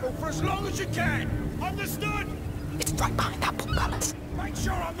chapel for as long as you can! Understood? It's right behind that portcullis. Make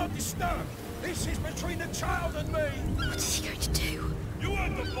sure I'm not disturbed! This is between the child and me! What is he going to do? You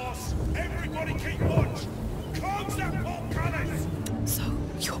heard the boss! Everybody keep watch! Close that portcullis! So,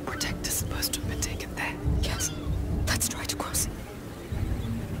 your protector's supposed to have been taken there? Yes. Let's try to cross.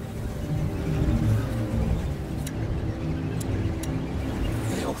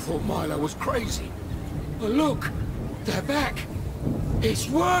 They all thought Milo was crazy. But look! They're back! It's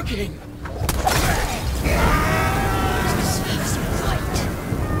working!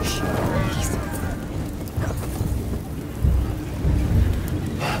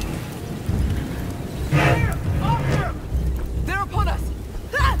 They're upon us!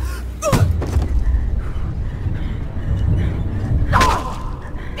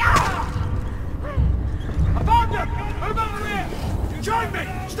 I found them! Move over here! Join me!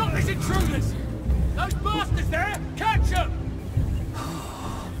 Stop these intruders! Those bastards there! Catch them!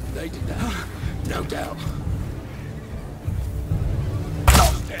 They did that. No doubt.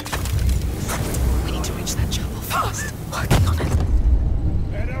 We need to reach that chapel fast. Working on it.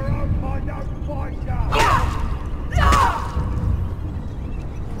 Better up, I don't fight ya!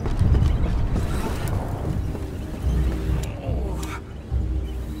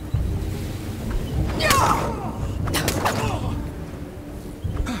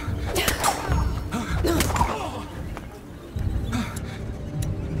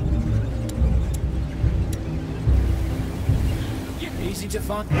 Easy to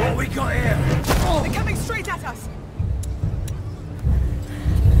find. What we got here? They're coming straight at us!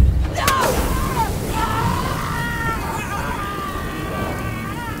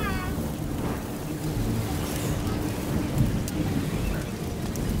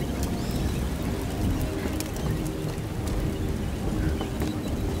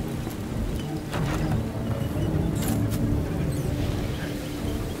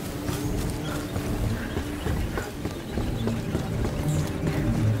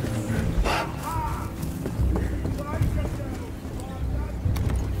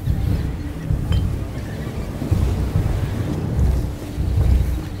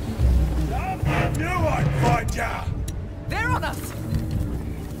 They're on us!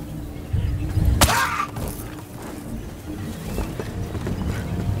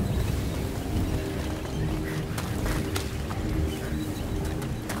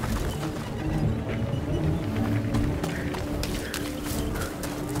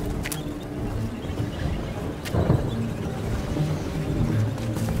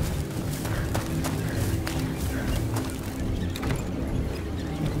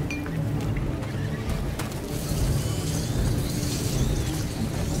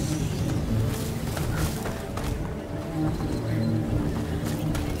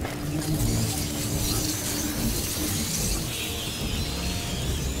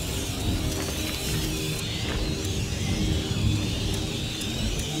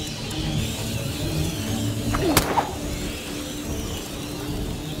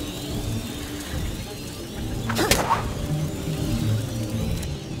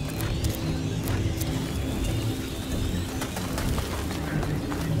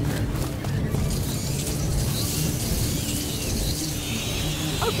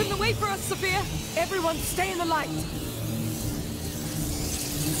 Open the way for us, Sophia! Everyone, stay in the light!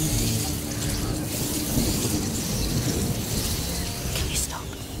 Can you stop?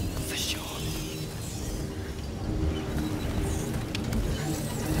 For sure.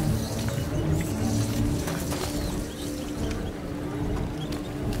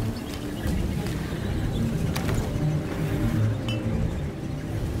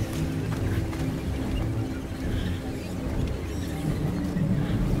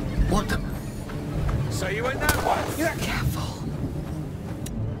 What the? So you went that way? You're careful.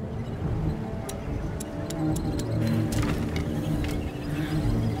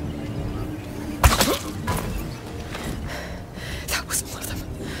 That was one of them.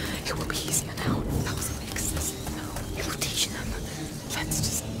 It will be easier now. Those exist now. It will teach them. Let's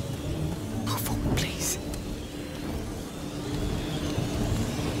just move forward, please.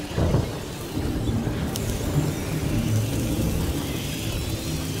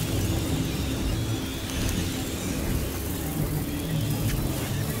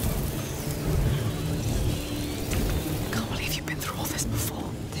 Can't believe you've been through all this before.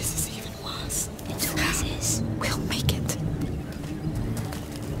 This is even worse. It always is. We'll make it.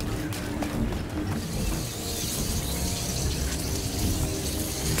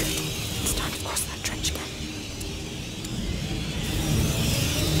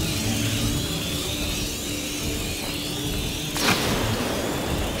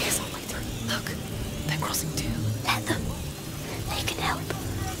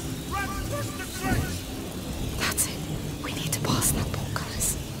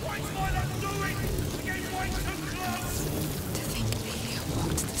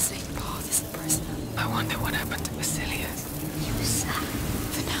 wonder what happened to Basilius. He was sad.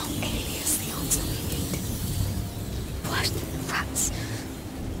 For now, alias the answer we need. Worse than the rats.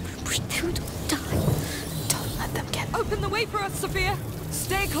 They would all die. Don't let them get... Open the way for us, Sophia!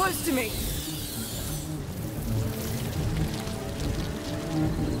 Stay close to me!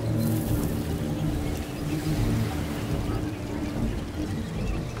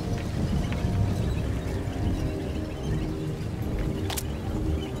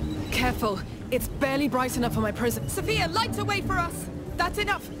 Careful. It's barely bright enough for my prison. Sophia, light a way for us! That's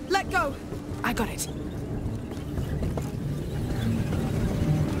enough! Let go! I got it.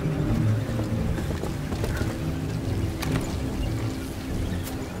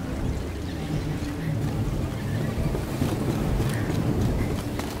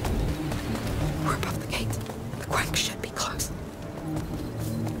 We're above the gate. The crank should be close.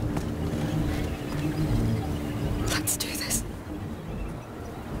 Let's do this.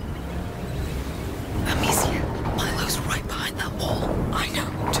 Amicia, Milo's right behind that wall. I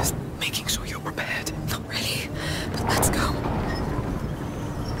know, just making sure you're prepared. Not really, but let's go.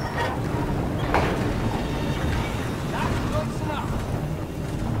 That's close enough.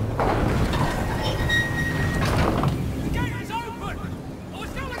 The gate is open! Oh,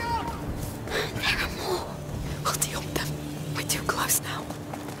 it's going on! There are more. We'll deal with them. We're too close now.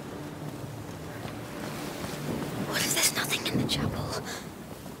 What if there's nothing in the chapel?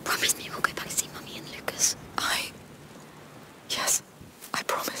 Promise me we'll go back to see Mummy and Lucas. Yes, I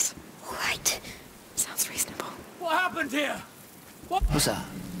promise. All right. Sounds reasonable. What happened here? What? What's that?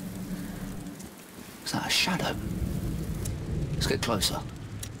 Is that a shadow? Let's get closer.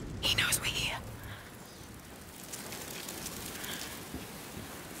 He knows we're here.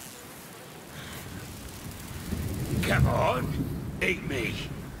 Come on, eat me.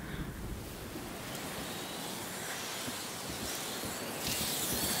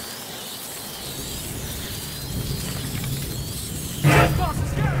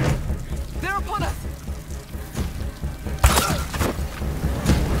 Bosses, get! They're upon us!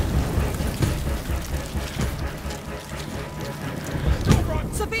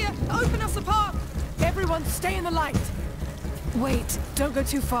 Sophia, open us apart! Everyone, stay in the light! Wait, don't go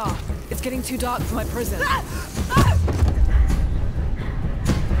too far. It's getting too dark for my prison.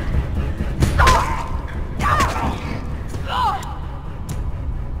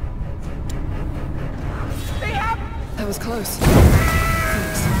 That was close.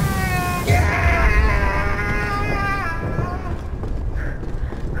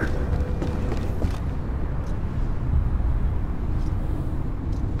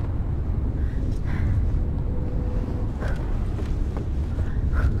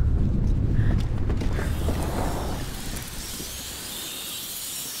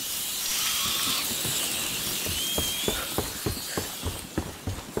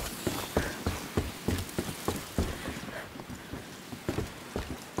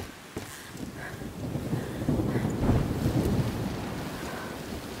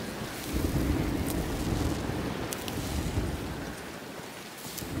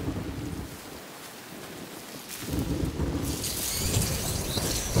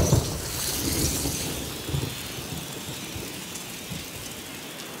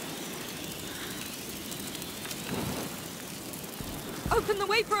 Open the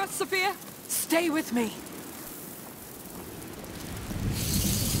way for us, Sophia! Stay with me.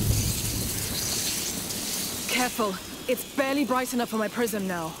 Careful. It's barely bright enough for my prism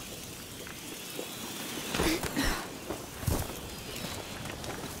now.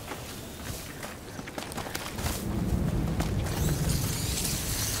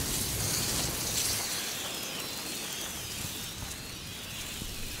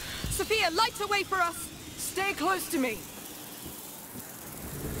 Sophia, light a way for us! Stay close to me.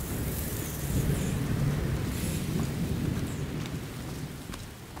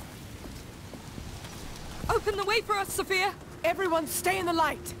 Open the way for us, Sophia! Everyone stay in the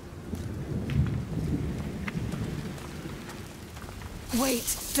light.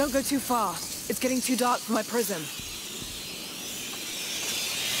 Wait, don't go too far. It's getting too dark for my prism.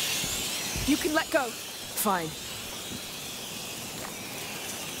 You can let go. Fine.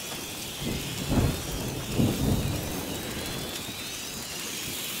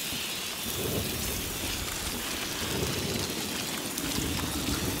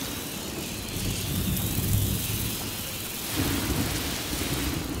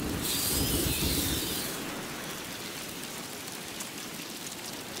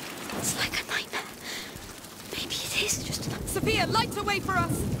 It's like a nightmare. Maybe it is just an... Sophia, light a way for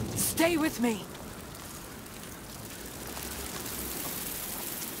us! Stay with me.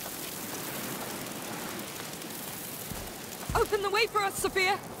 Open the way for us,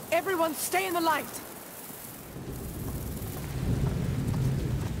 Sophia! Everyone stay in the light.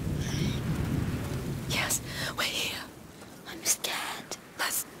 We're here. I'm scared.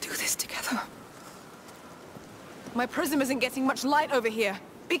 Let's do this together. My prism isn't getting much light over here.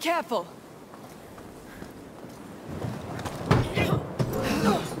 Be careful.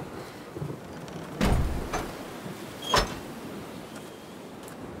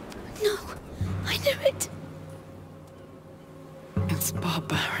 No, I knew it. It's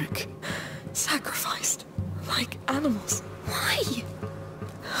barbaric. Sacrificed. Like animals. Why?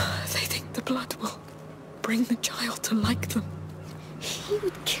 They think the blood will bring the child to like them. He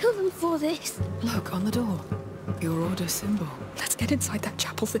would kill them for this. Look, on the door. Your order symbol. Let's get inside that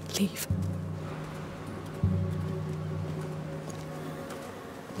chapel then leave.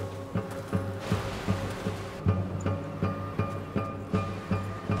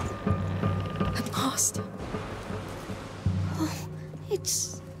 At last. Oh,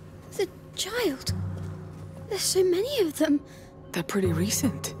 it's the child. There's so many of them. They're pretty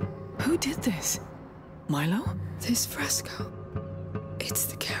recent. Who did this? Milo? This fresco. It's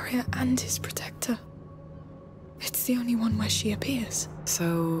the carrier and his protector. It's the only one where she appears.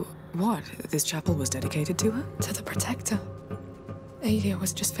 So, what? This chapel was dedicated to her? To the protector. Aelia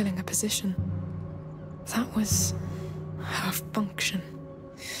was just filling a position. That was her function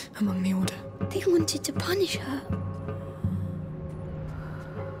among the Order. They wanted to punish her.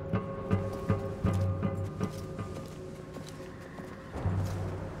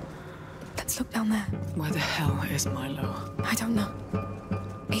 Let's look down there. Where the hell is Milo? I don't know.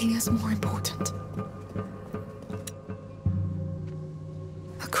 Aelia's more important.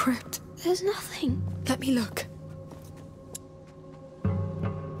 A crypt. There's nothing. Let me look.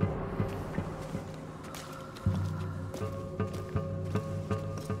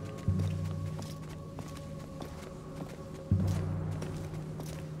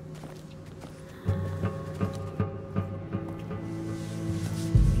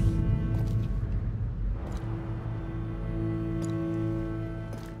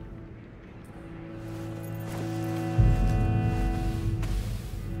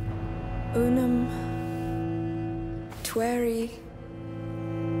 Unum tueri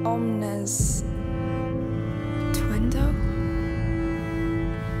omnes tuendo?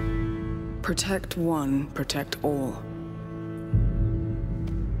 Protect one, protect all.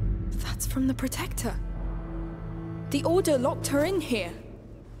 That's from the Protector. The Order locked her in here.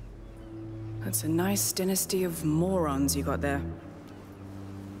 That's a nice dynasty of morons you got there.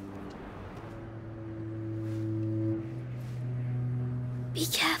 Be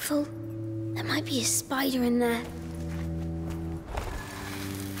careful. There might be a spider in there.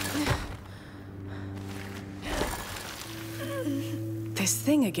 This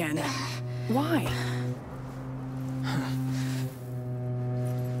thing again. Why?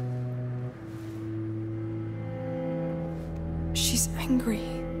 She's angry.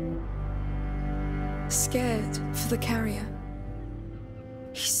 Scared for the carrier.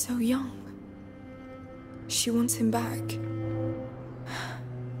 He's so young. She wants him back.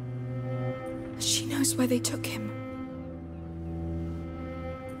 She knows where they took him.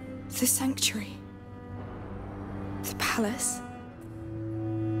 The sanctuary. The palace.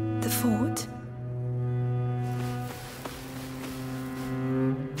 The fort.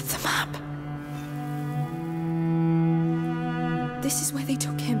 The map. This is where they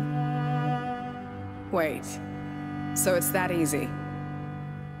took him. Wait. So it's that easy?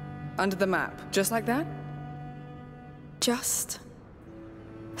 Under the map, just like that? Just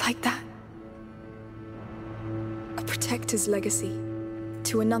like that. A protector's legacy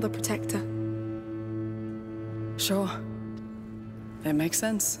to another protector. Sure. It makes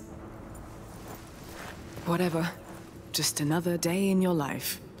sense. Whatever. Just another day in your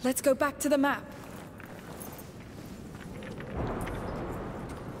life. Let's go back to the map.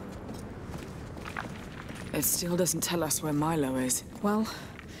 It still doesn't tell us where Milo is. Well,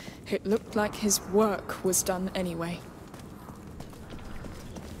 it looked like his work was done anyway.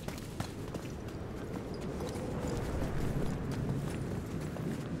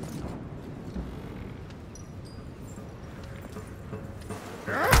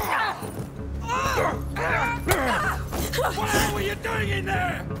 What the hell were you doing in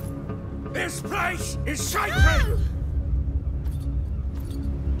there? This place is sacred!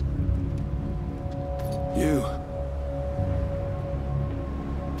 You.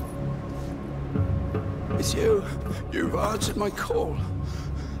 It's you. You've answered my call.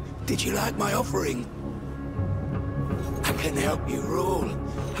 Did you like my offering? I can help you rule.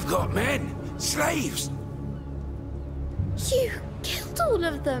 I've got men, slaves. You killed all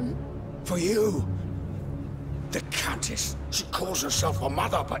of them. For you. The Countess, she calls herself a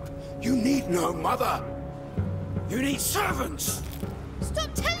mother, but you need no mother. You need servants.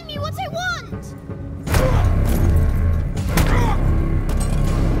 Stop telling me what I want!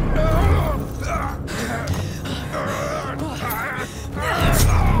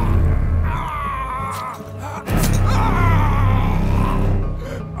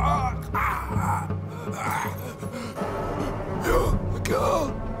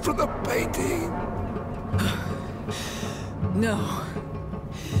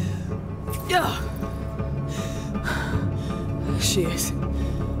 Yeah. She is.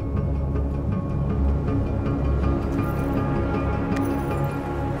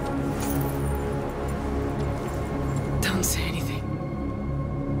 Don't say anything.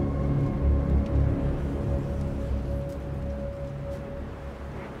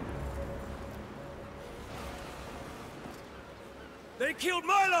 They killed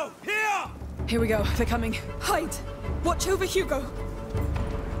Milo! Here! Here we go. They're coming. Hide! Watch over Hugo!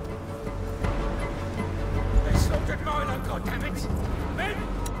 They slaughtered Milo, goddammit! Men,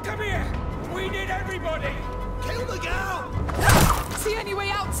 come here! We need everybody! Kill the girl! See any way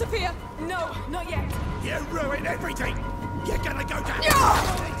out, Sophia? No, not yet. You ruined everything! You're gonna go down!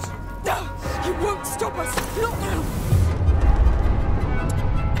 No! You won't stop us! Not now!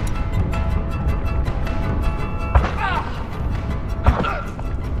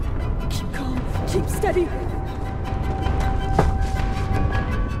 Keep calm. Keep steady.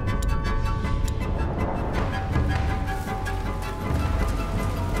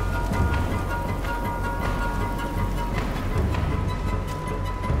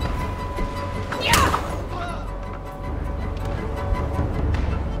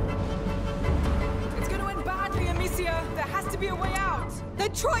 It's gonna end badly, Amicia. There has to be a way out.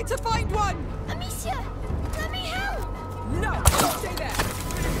 Then try to find one! Amicia, let me help! No, don't stay there.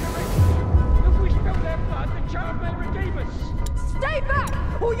 If we spill their blood, the child may redeem us! Stay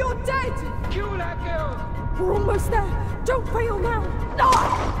back, or you're dead! Kill that girl! We're almost there. Don't fail now. No!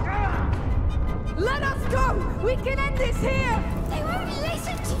 Let us go! We can end this here! They won't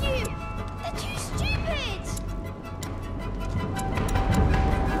listen to you! They're too stupid!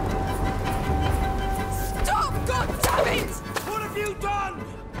 Stop, goddammit! What have you done?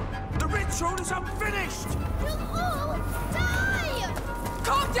 The ritual is unfinished! You'll all die!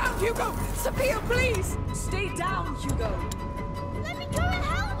 Calm down, Hugo! Sophia, please! Stay down, Hugo. Let me go and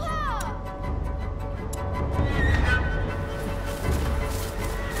help her!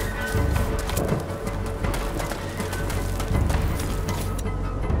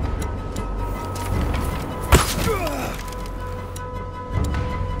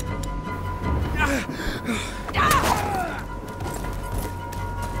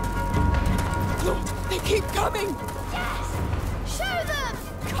 They keep coming! Yes! Show them!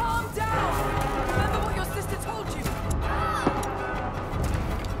 Calm down. Remember what your sister told you.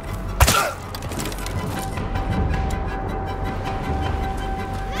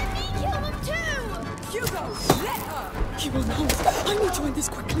 Let me kill them too! Hugo, let her. You will not. I need to end this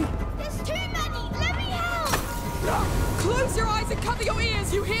quickly. There's too many! Let me help! Close your eyes and cover your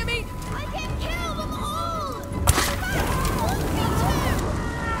ears, you hear me? I can kill them all! You want me to!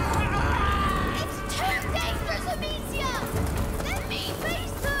 It's too dangerous, Amicia! Let me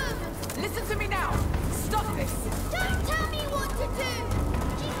face them! Listen to me now. Stop this. Don't tell me what to do!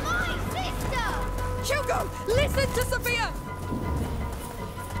 She's my sister! Hugo, listen to Sophia!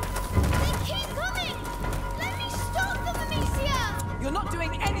 They keep coming! Let me stop them, Amicia! You're not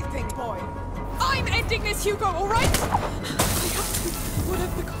doing anything, boy. I'm ending this, Hugo, all right? I have to,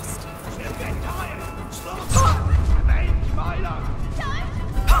 whatever the cost. She'll get tired! Stop! Avenge Milo! Don't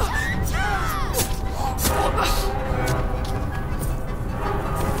touch her!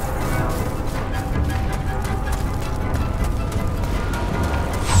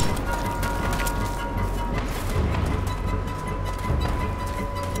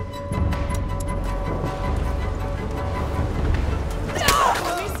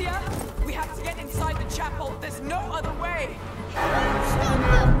 Amicia, we have to get inside the chapel. There's no other way. Stop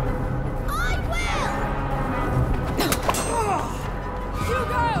them! I will!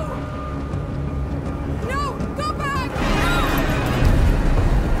 Hugo! No, go back!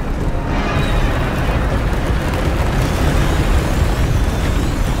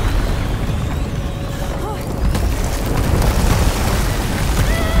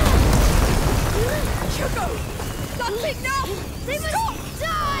 Hugo! That's it now! They Stop! must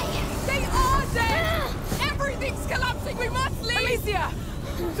die! They are dead! Everything's collapsing! We must leave! Amicia,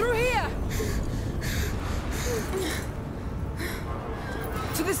 through here.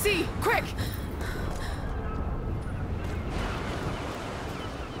 To the sea, quick!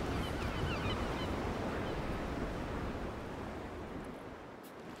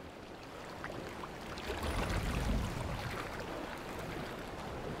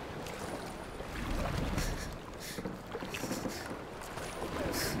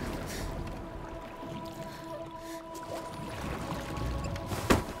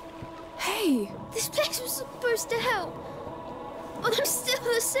 Hey! This place was supposed to help, but I'm still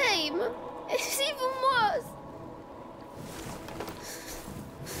the same. It's even worse.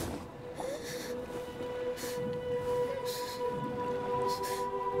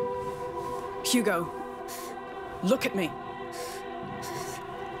 Hugo, look at me.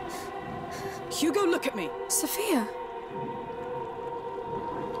 Hugo, look at me. Sophia.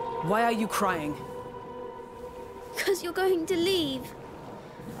 Why are you crying? Because you're going to leave.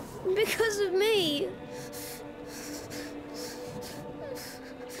 Because of me.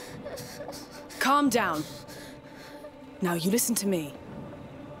 Calm down. Now you listen to me.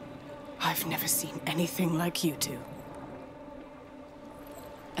 I've never seen anything like you two.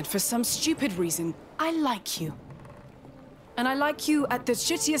 And for some stupid reason, I like you. And I like you at the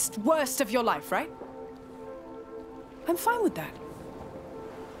shittiest, worst of your life, right? I'm fine with that.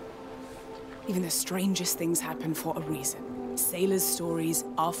 Even the strangest things happen for a reason. Sailors' stories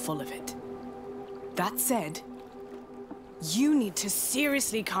are full of it. That said, you need to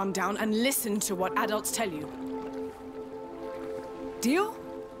seriously calm down and listen to what adults tell you. Deal?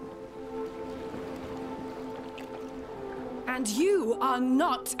 And you are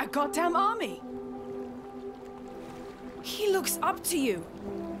not a goddamn army. He looks up to you.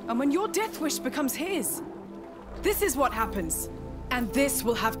 And when your death wish becomes his, this is what happens. And this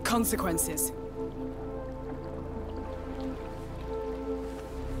will have consequences.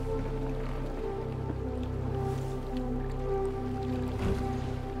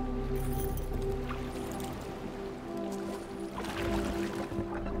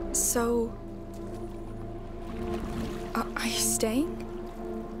 So... are you staying?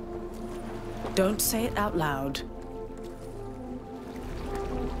 Don't say it out loud.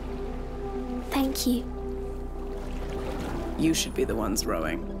 Thank you. You should be the ones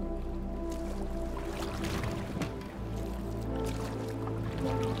rowing.